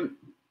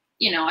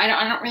 You know, I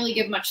don't really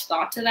give much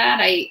thought to that.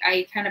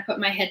 I kind of put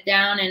my head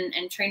down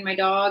and train my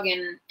dog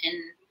and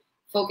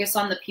focus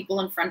on the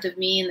people in front of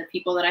me and the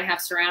people that I have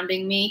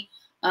surrounding me.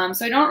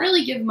 So I don't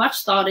really give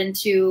much thought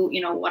into,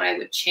 you know, what I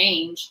would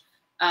change.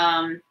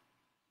 You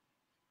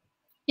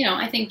know,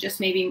 I think just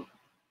maybe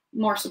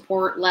more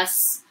support,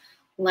 less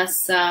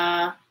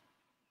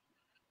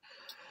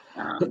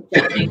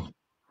judging.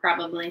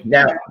 Probably.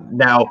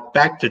 Now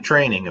back to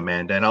training,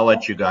 Amanda, and I'll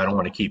let you go. I don't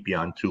want to keep you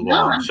on too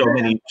long.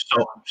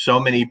 No, so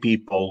many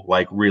people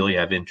like really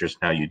have interest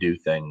in how you do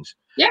things.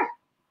 Yeah.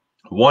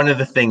 One of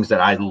the things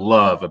that I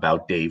love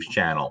about Dave's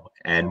channel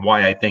and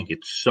why I think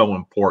it's so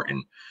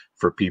important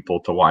for people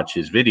to watch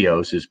his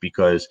videos is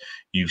because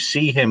you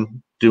see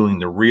him doing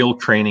the real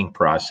training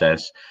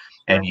process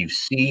and you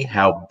see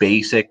how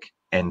basic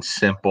and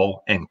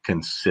simple and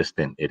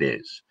consistent it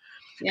is.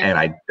 Yeah. And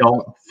I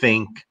don't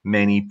think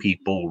many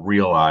people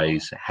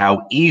realize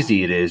how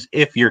easy it is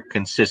if you're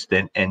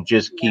consistent and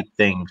just keep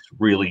things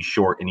really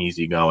short and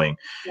easy going.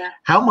 Yeah.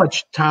 How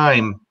much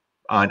time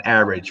on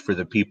average for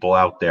the people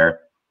out there,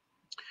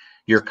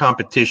 your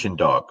competition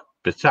dog,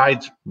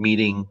 besides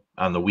meeting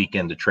on the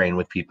weekend to train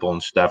with people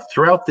and stuff,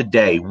 throughout the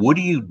day, what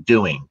are you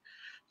doing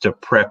to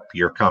prep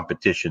your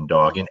competition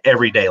dog in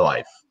everyday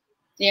life?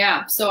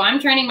 Yeah, so I'm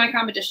training my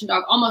competition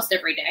dog almost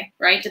every day,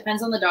 right?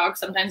 Depends on the dog.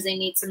 Sometimes they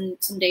need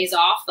some days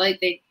off. Like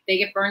they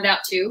get burned out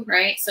too,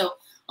 right? So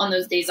on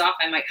those days off,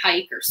 I might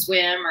hike or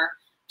swim or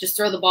just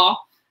throw the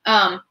ball.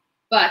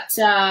 But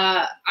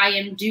I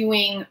am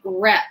doing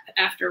rep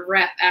after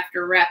rep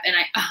after rep. And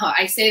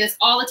I say this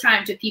all the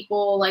time to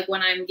people, like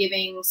when I'm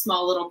giving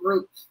small little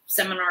group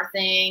seminar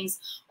things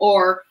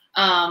or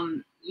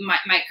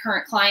my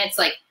current clients,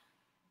 like,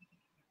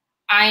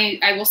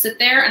 I will sit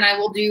there and I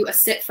will do a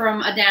sit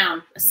from a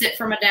down, a sit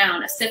from a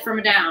down, a sit from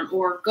a down,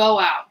 or go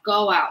out,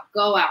 go out,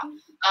 go out.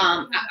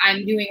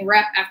 I'm doing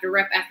rep after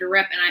rep after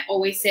rep. And I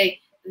always say,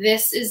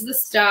 this is the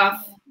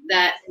stuff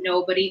that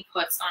nobody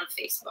puts on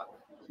Facebook.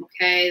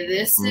 Okay.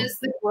 This is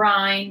the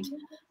grind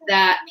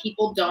that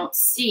people don't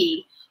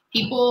see.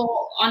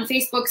 People on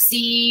Facebook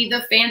see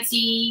the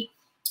fancy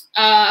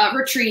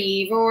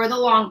retrieve or the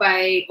long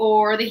bite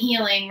or the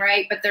healing,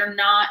 right? But they're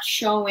not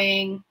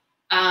showing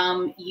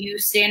you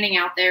standing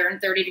out there in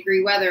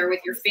 30-degree weather with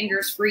your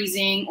fingers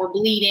freezing or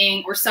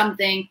bleeding or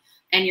something,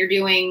 and you're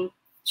doing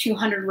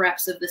 200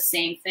 reps of the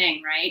same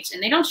thing, right?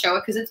 And they don't show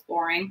it because it's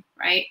boring,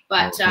 right?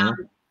 But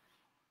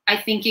I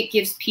think it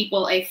gives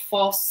people a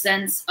false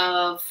sense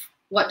of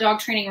what dog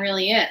training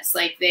really is.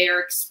 Like, they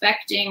are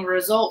expecting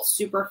results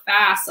super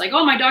fast. Like,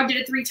 oh, my dog did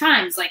it 3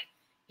 times. Like,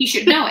 he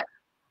should know it.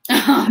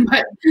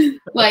 But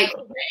like,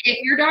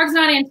 if your dog's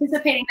not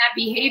anticipating that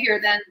behavior,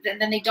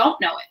 then they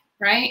don't know it,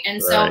 right?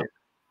 And so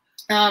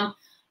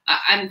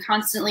I'm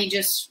constantly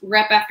just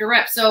rep after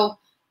rep. So,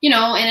 you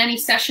know, in any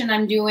session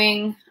I'm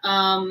doing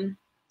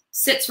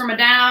sits from a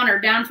down or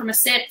down from a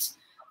sit,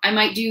 I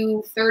might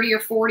do 30 or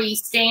 40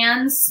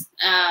 stands,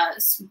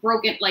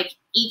 broken like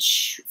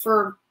each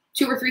for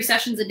 2 or 3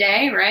 sessions a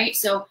day, right?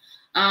 So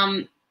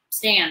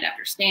stand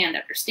after stand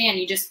after stand.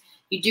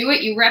 You do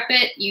it, you rep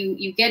it,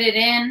 you get it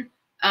in.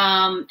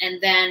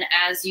 And then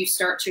as you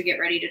start to get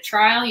ready to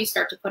trial, you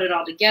start to put it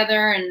all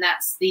together. And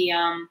that's the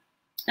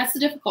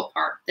difficult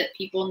part that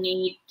people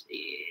need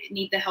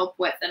the help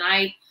with. And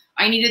I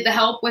needed the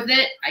help with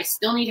it. I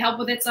still need help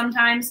with it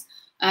sometimes,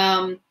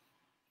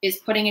 is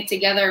putting it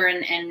together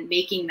and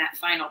making that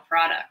final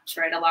product,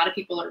 right? A lot of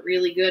people are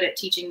really good at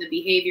teaching the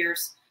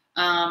behaviors,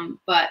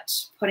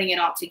 but putting it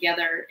all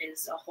together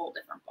is a whole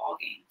different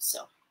ballgame.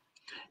 So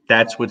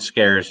that's what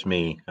scares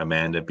me,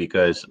 Amanda,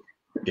 because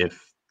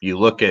if you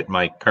look at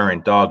my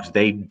current dogs,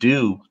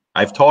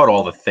 I've taught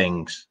all the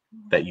things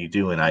that you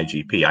do in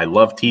IGP. I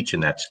love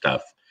teaching that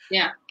stuff.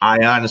 Yeah.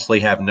 I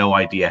honestly have no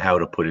idea how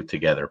to put it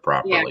together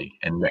properly.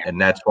 Yeah. And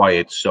that's why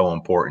it's so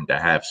important to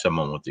have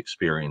someone with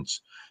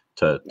experience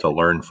to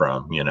learn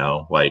from, you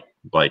know, like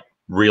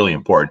really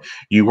important.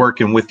 You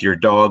working with your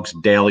dog's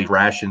daily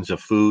rations of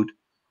food?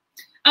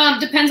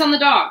 Depends on the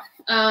dog.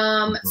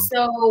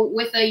 So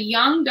with a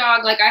young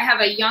dog, like I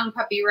have a young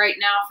puppy right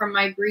now from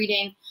my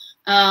breeding,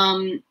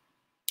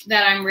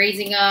 that I'm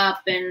raising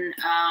up, and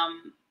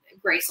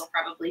Grace will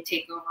probably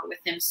take over with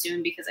him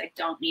soon because I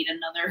don't need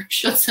another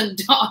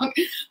Schutzhund dog.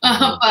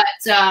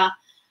 But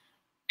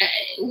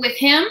with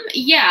him,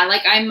 yeah,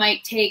 like I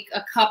might take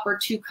a cup or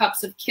 2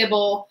 cups of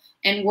kibble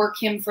and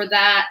work him for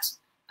that,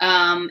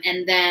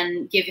 and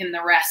then give him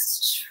the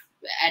rest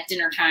at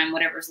dinner time,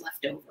 whatever's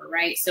left over,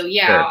 right? So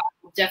yeah, sure.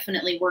 I'll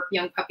definitely work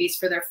young puppies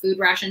for their food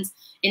rations.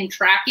 In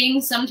tracking,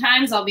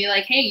 sometimes I'll be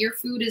like, hey, your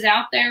food is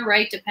out there,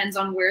 right? Depends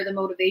on where the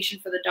motivation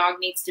for the dog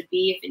needs to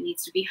be, if it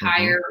needs to be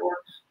higher,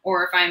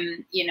 or if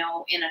I'm, you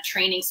know, in a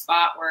training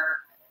spot where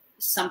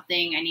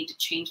something I need to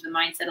change the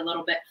mindset a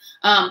little bit.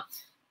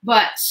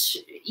 But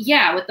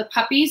yeah, with the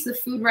puppies, the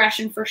food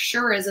ration for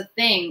sure is a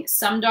thing.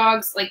 Some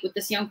dogs, like with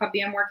this young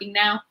puppy I'm working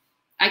now,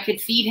 I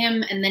could feed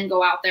him and then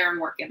go out there and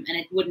work him, and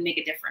it wouldn't make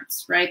a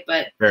difference, right?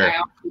 But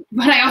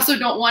I also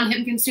don't want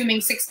him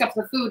consuming 6 cups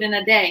of food in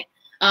a day.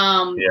 So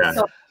I have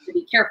to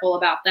be careful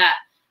about that.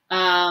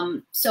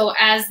 So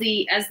as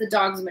the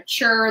dogs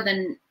mature,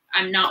 then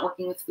I'm not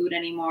working with food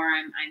anymore.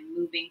 I'm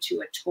moving to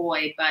a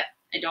toy, but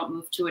I don't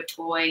move to a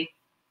toy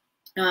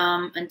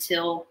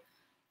until,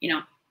 you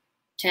know,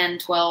 10,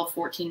 12,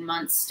 14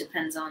 months,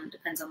 depends on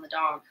the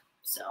dog.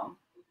 So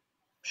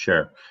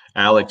sure.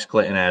 Alex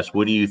Clinton asks,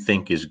 what do you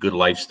think is good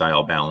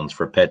lifestyle balance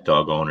for pet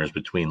dog owners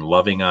between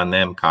loving on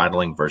them,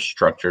 coddling, versus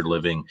structured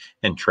living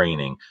and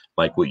training,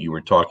 like what you were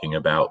talking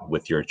about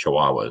with your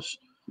Chihuahuas?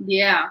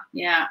 Yeah.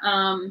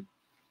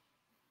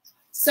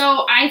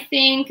 So I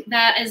think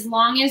that as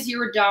long as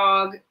your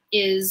dog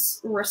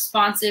is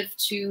responsive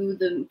to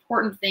the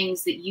important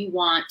things that you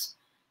want,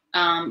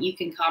 you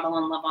can coddle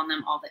and love on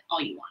them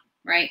all you want,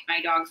 right? My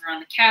dogs are on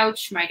the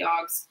couch. My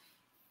dogs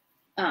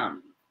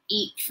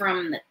eat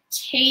from the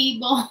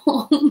table.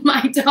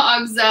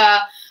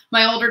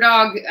 My older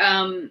dog,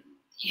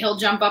 he'll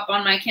jump up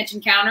on my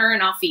kitchen counter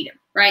and I'll feed him,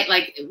 right?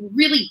 Like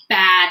really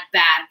bad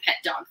pet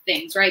dog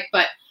things, right?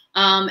 But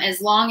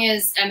as long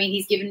as, I mean,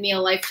 he's given me a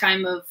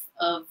lifetime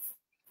of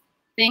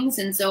things,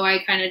 and so I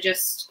kind of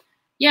just,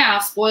 yeah,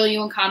 I'll spoil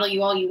you and coddle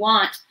you all you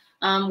want.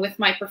 With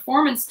my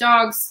performance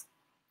dogs,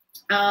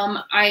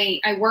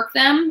 I work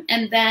them,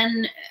 and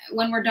then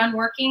when we're done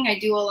working, I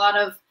do a lot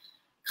of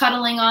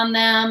cuddling on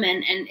them,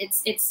 and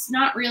it's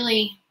not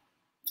really,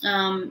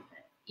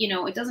 you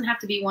know, it doesn't have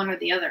to be one or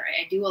the other.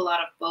 I do a lot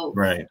of both.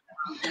 Right.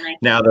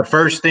 Now, the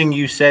first thing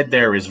you said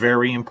there is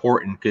very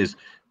important, because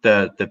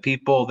the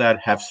people that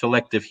have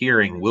selective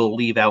hearing will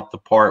leave out the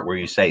part where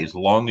you say, as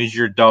long as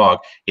your dog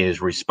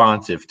is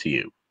responsive to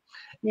you.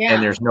 Yeah.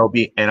 And there's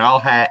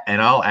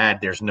I'll add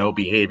there's no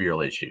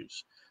behavioral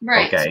issues.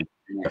 Right. Okay.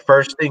 The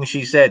first thing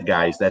she said,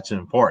 guys, that's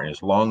important.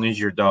 As long as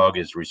your dog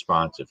is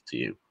responsive to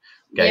you.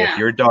 Okay. Yeah. If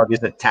your dog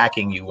is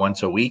attacking you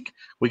once a week,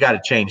 we got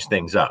to change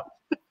things up.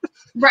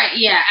 Right.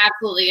 Yeah,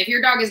 absolutely. If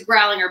your dog is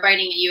growling or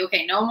biting at you,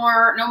 okay, no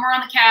more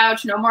on the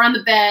couch, no more on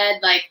the bed.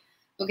 Like,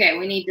 okay,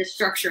 we need to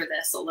structure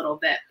this a little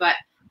bit. But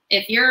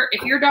if your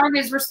dog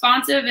is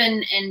responsive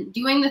and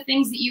doing the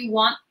things that you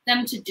want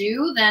them to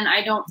do, then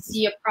I don't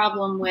see a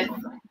problem with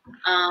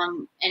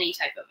any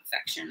type of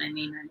affection. I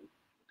mean,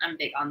 I'm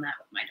big on that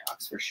with my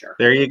dogs for sure.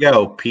 There you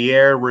go.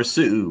 Pierre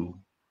Rousseau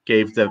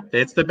gave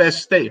it's the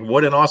best state.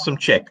 What an awesome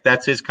chick.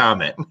 That's his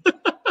comment. Cool.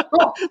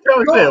 That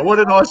was Cool. it. What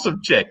an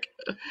awesome chick.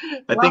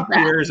 I think that.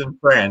 Pierre's in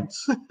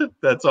France.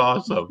 That's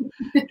awesome.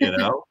 You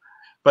know,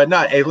 but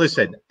not, hey,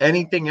 listen,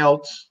 anything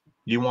else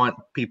you want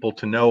people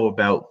to know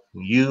about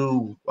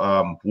you,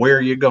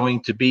 where you're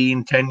going to be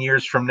in 10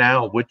 years from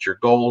now, what your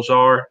goals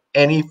are,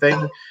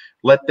 anything,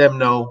 let them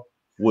know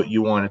what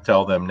you want to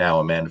tell them now,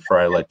 Amanda, before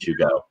I let you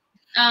go.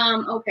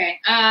 Okay.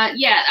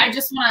 Yeah, I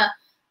just want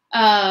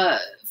to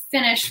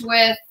finish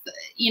with,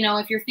 you know,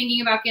 if you're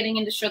thinking about getting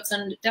into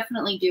Schutzhund,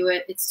 definitely do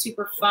it. It's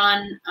super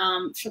fun.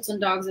 Schutzhund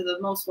dogs are the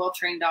most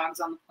well-trained dogs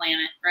on the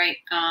planet, right?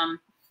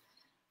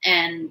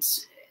 And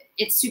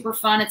it's super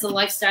fun. It's a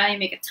lifestyle. You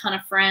make a ton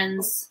of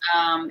friends.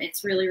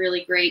 It's really,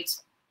 really great.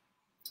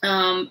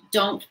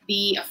 Don't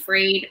be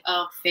afraid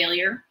of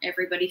failure.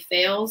 Everybody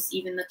fails.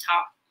 Even the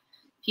top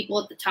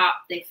people at the top,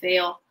 they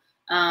fail.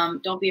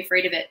 Don't be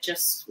afraid of it.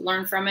 Just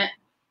learn from it.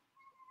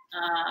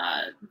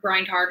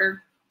 Grind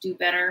harder. Do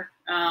better.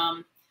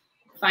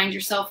 Find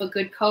yourself a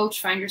good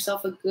coach. Find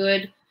yourself a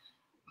good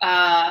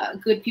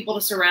people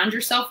to surround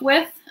yourself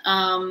with.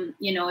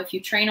 You know, if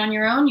you train on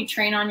your own, you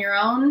train on your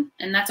own,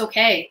 and that's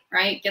okay,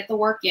 right? Get the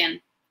work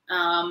in.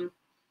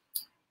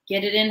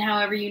 Get it in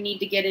however you need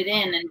to get it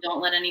in, and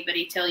don't let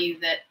anybody tell you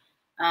that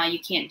you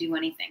can't do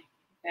anything.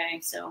 Okay,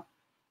 so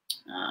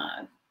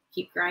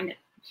keep grinding.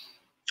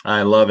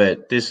 I love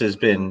it. This has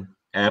been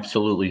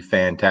absolutely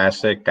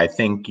fantastic. I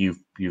think you've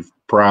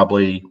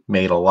probably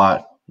made a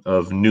lot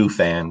of new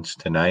fans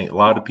tonight, a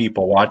lot of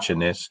people watching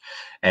this.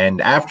 And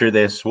after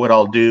this, what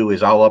I'll do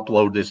is I'll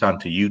upload this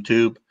onto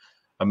YouTube,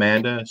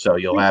 Amanda, so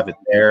you'll have it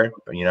there,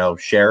 you know,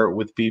 share it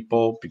with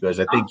people, because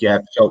I think you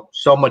have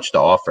so much to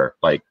offer.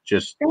 Like,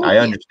 just I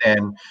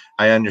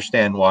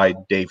understand why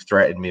Dave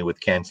threatened me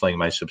with canceling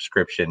my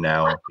subscription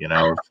now, you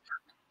know,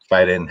 if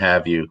I didn't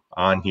have you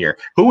on here.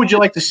 Who would you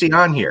like to see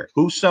on here?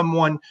 Who's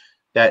someone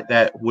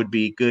that would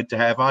be good to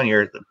have on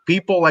here?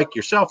 People like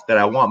yourself that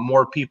I want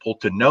more people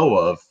to know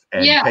of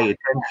and pay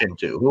attention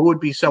to. Who would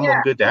be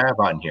someone good to have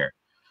on here?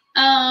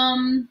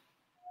 Who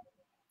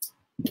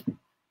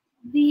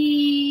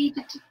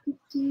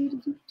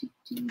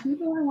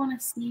do I want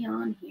to see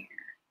on here?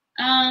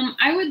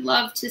 I would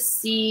love to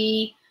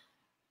see,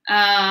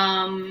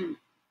 I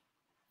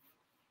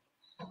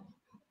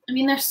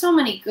mean, there's so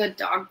many good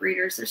dog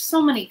breeders. There's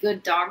so many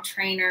good dog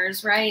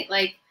trainers, right?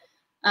 Like,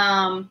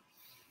 I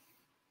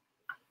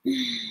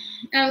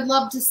would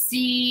love to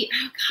see,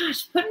 oh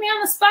gosh, put me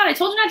on the spot. I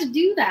told you not to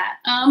do that.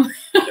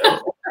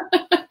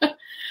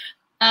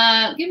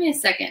 Give me a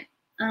second.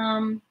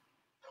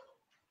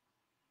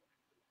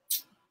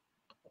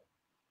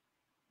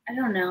 I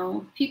don't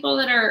know. People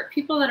that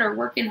are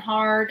working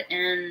hard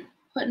and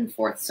putting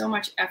forth so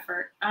much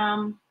effort.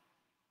 I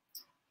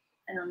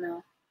don't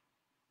know.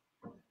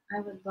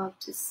 I would love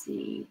to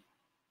see.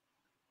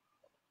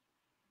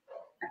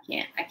 I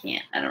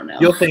can't. I don't know.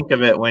 You'll think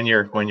of it when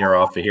you're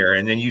off of here,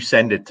 and then you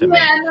send it to me.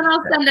 Yeah, and then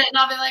I'll send it, and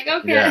I'll be like,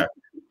 okay.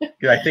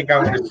 Yeah. I think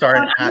I'm gonna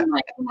start. I'm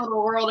like a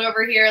little world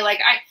over here.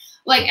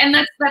 And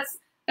that's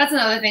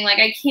another thing. Like,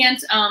 I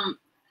can't.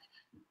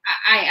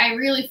 I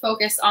really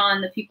focus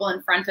on the people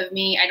in front of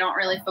me. I don't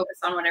really focus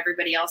on what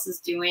everybody else is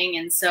doing,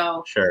 and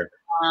so sure.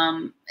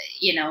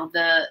 You know,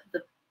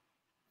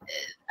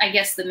 I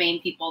guess the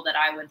main people that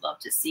I would love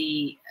to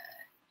see.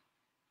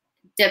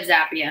 Deb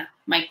Zappia,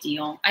 Mike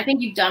Deal. I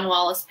think you've done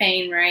Wallace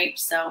Payne, right?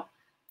 So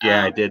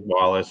yeah, I did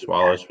Wallace.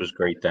 Wallace was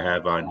great to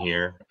have on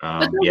here.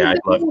 Yeah, I'd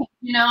love,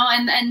 you know,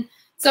 and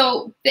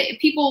so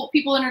people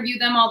interview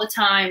them all the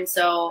time.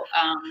 So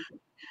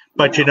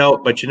but you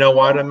know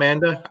what,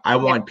 Amanda? I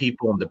want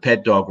people in the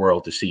pet dog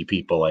world to see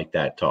people like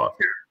that talk.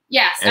 Sure.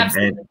 Yes,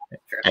 absolutely.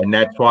 And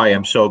that's why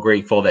I'm so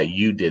grateful that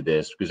you did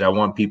this, because I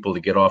want people to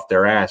get off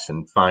their ass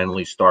and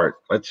finally start.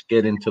 Let's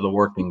get into the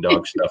working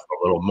dog stuff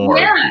a little more.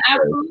 Yeah,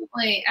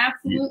 absolutely.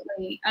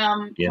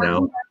 You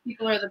know,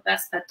 people are the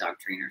best pet dog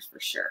trainers for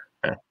sure.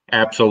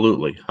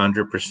 Absolutely,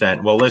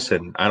 100%. Well,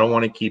 listen, I don't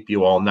want to keep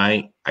you all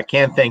night. I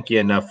can't thank you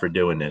enough for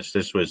doing this.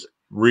 This was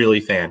really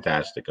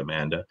fantastic,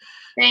 Amanda.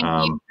 Thank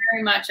you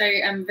very much.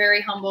 I am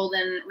very humbled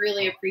and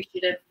really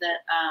appreciative that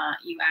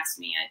you asked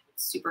me.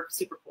 It's super,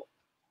 super cool.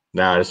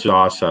 No, this is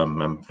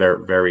awesome. I'm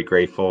very, very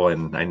grateful,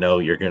 and I know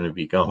you're going to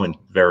be going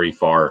very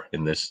far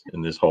in this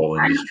whole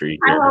industry.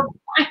 I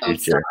hope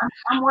so.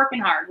 I'm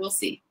working hard. We'll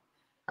see.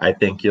 I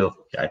think you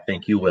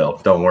will.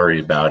 Don't worry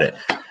about it.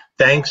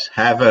 Thanks.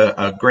 Have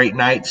a great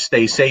night.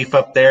 Stay safe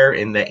up there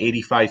in the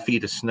 85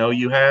 feet of snow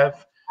you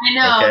have. I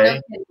know.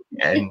 Okay.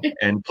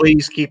 and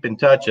please keep in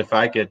touch if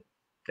I could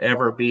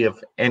ever be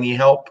of any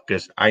help,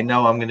 because I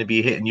know I'm going to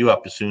be hitting you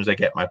up as soon as I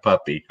get my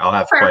puppy. I'll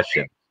have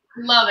questions.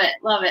 Love it.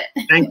 Love it.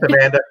 Thanks,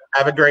 Amanda.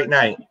 Have a great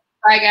night.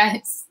 Bye,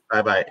 guys.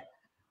 Bye-bye.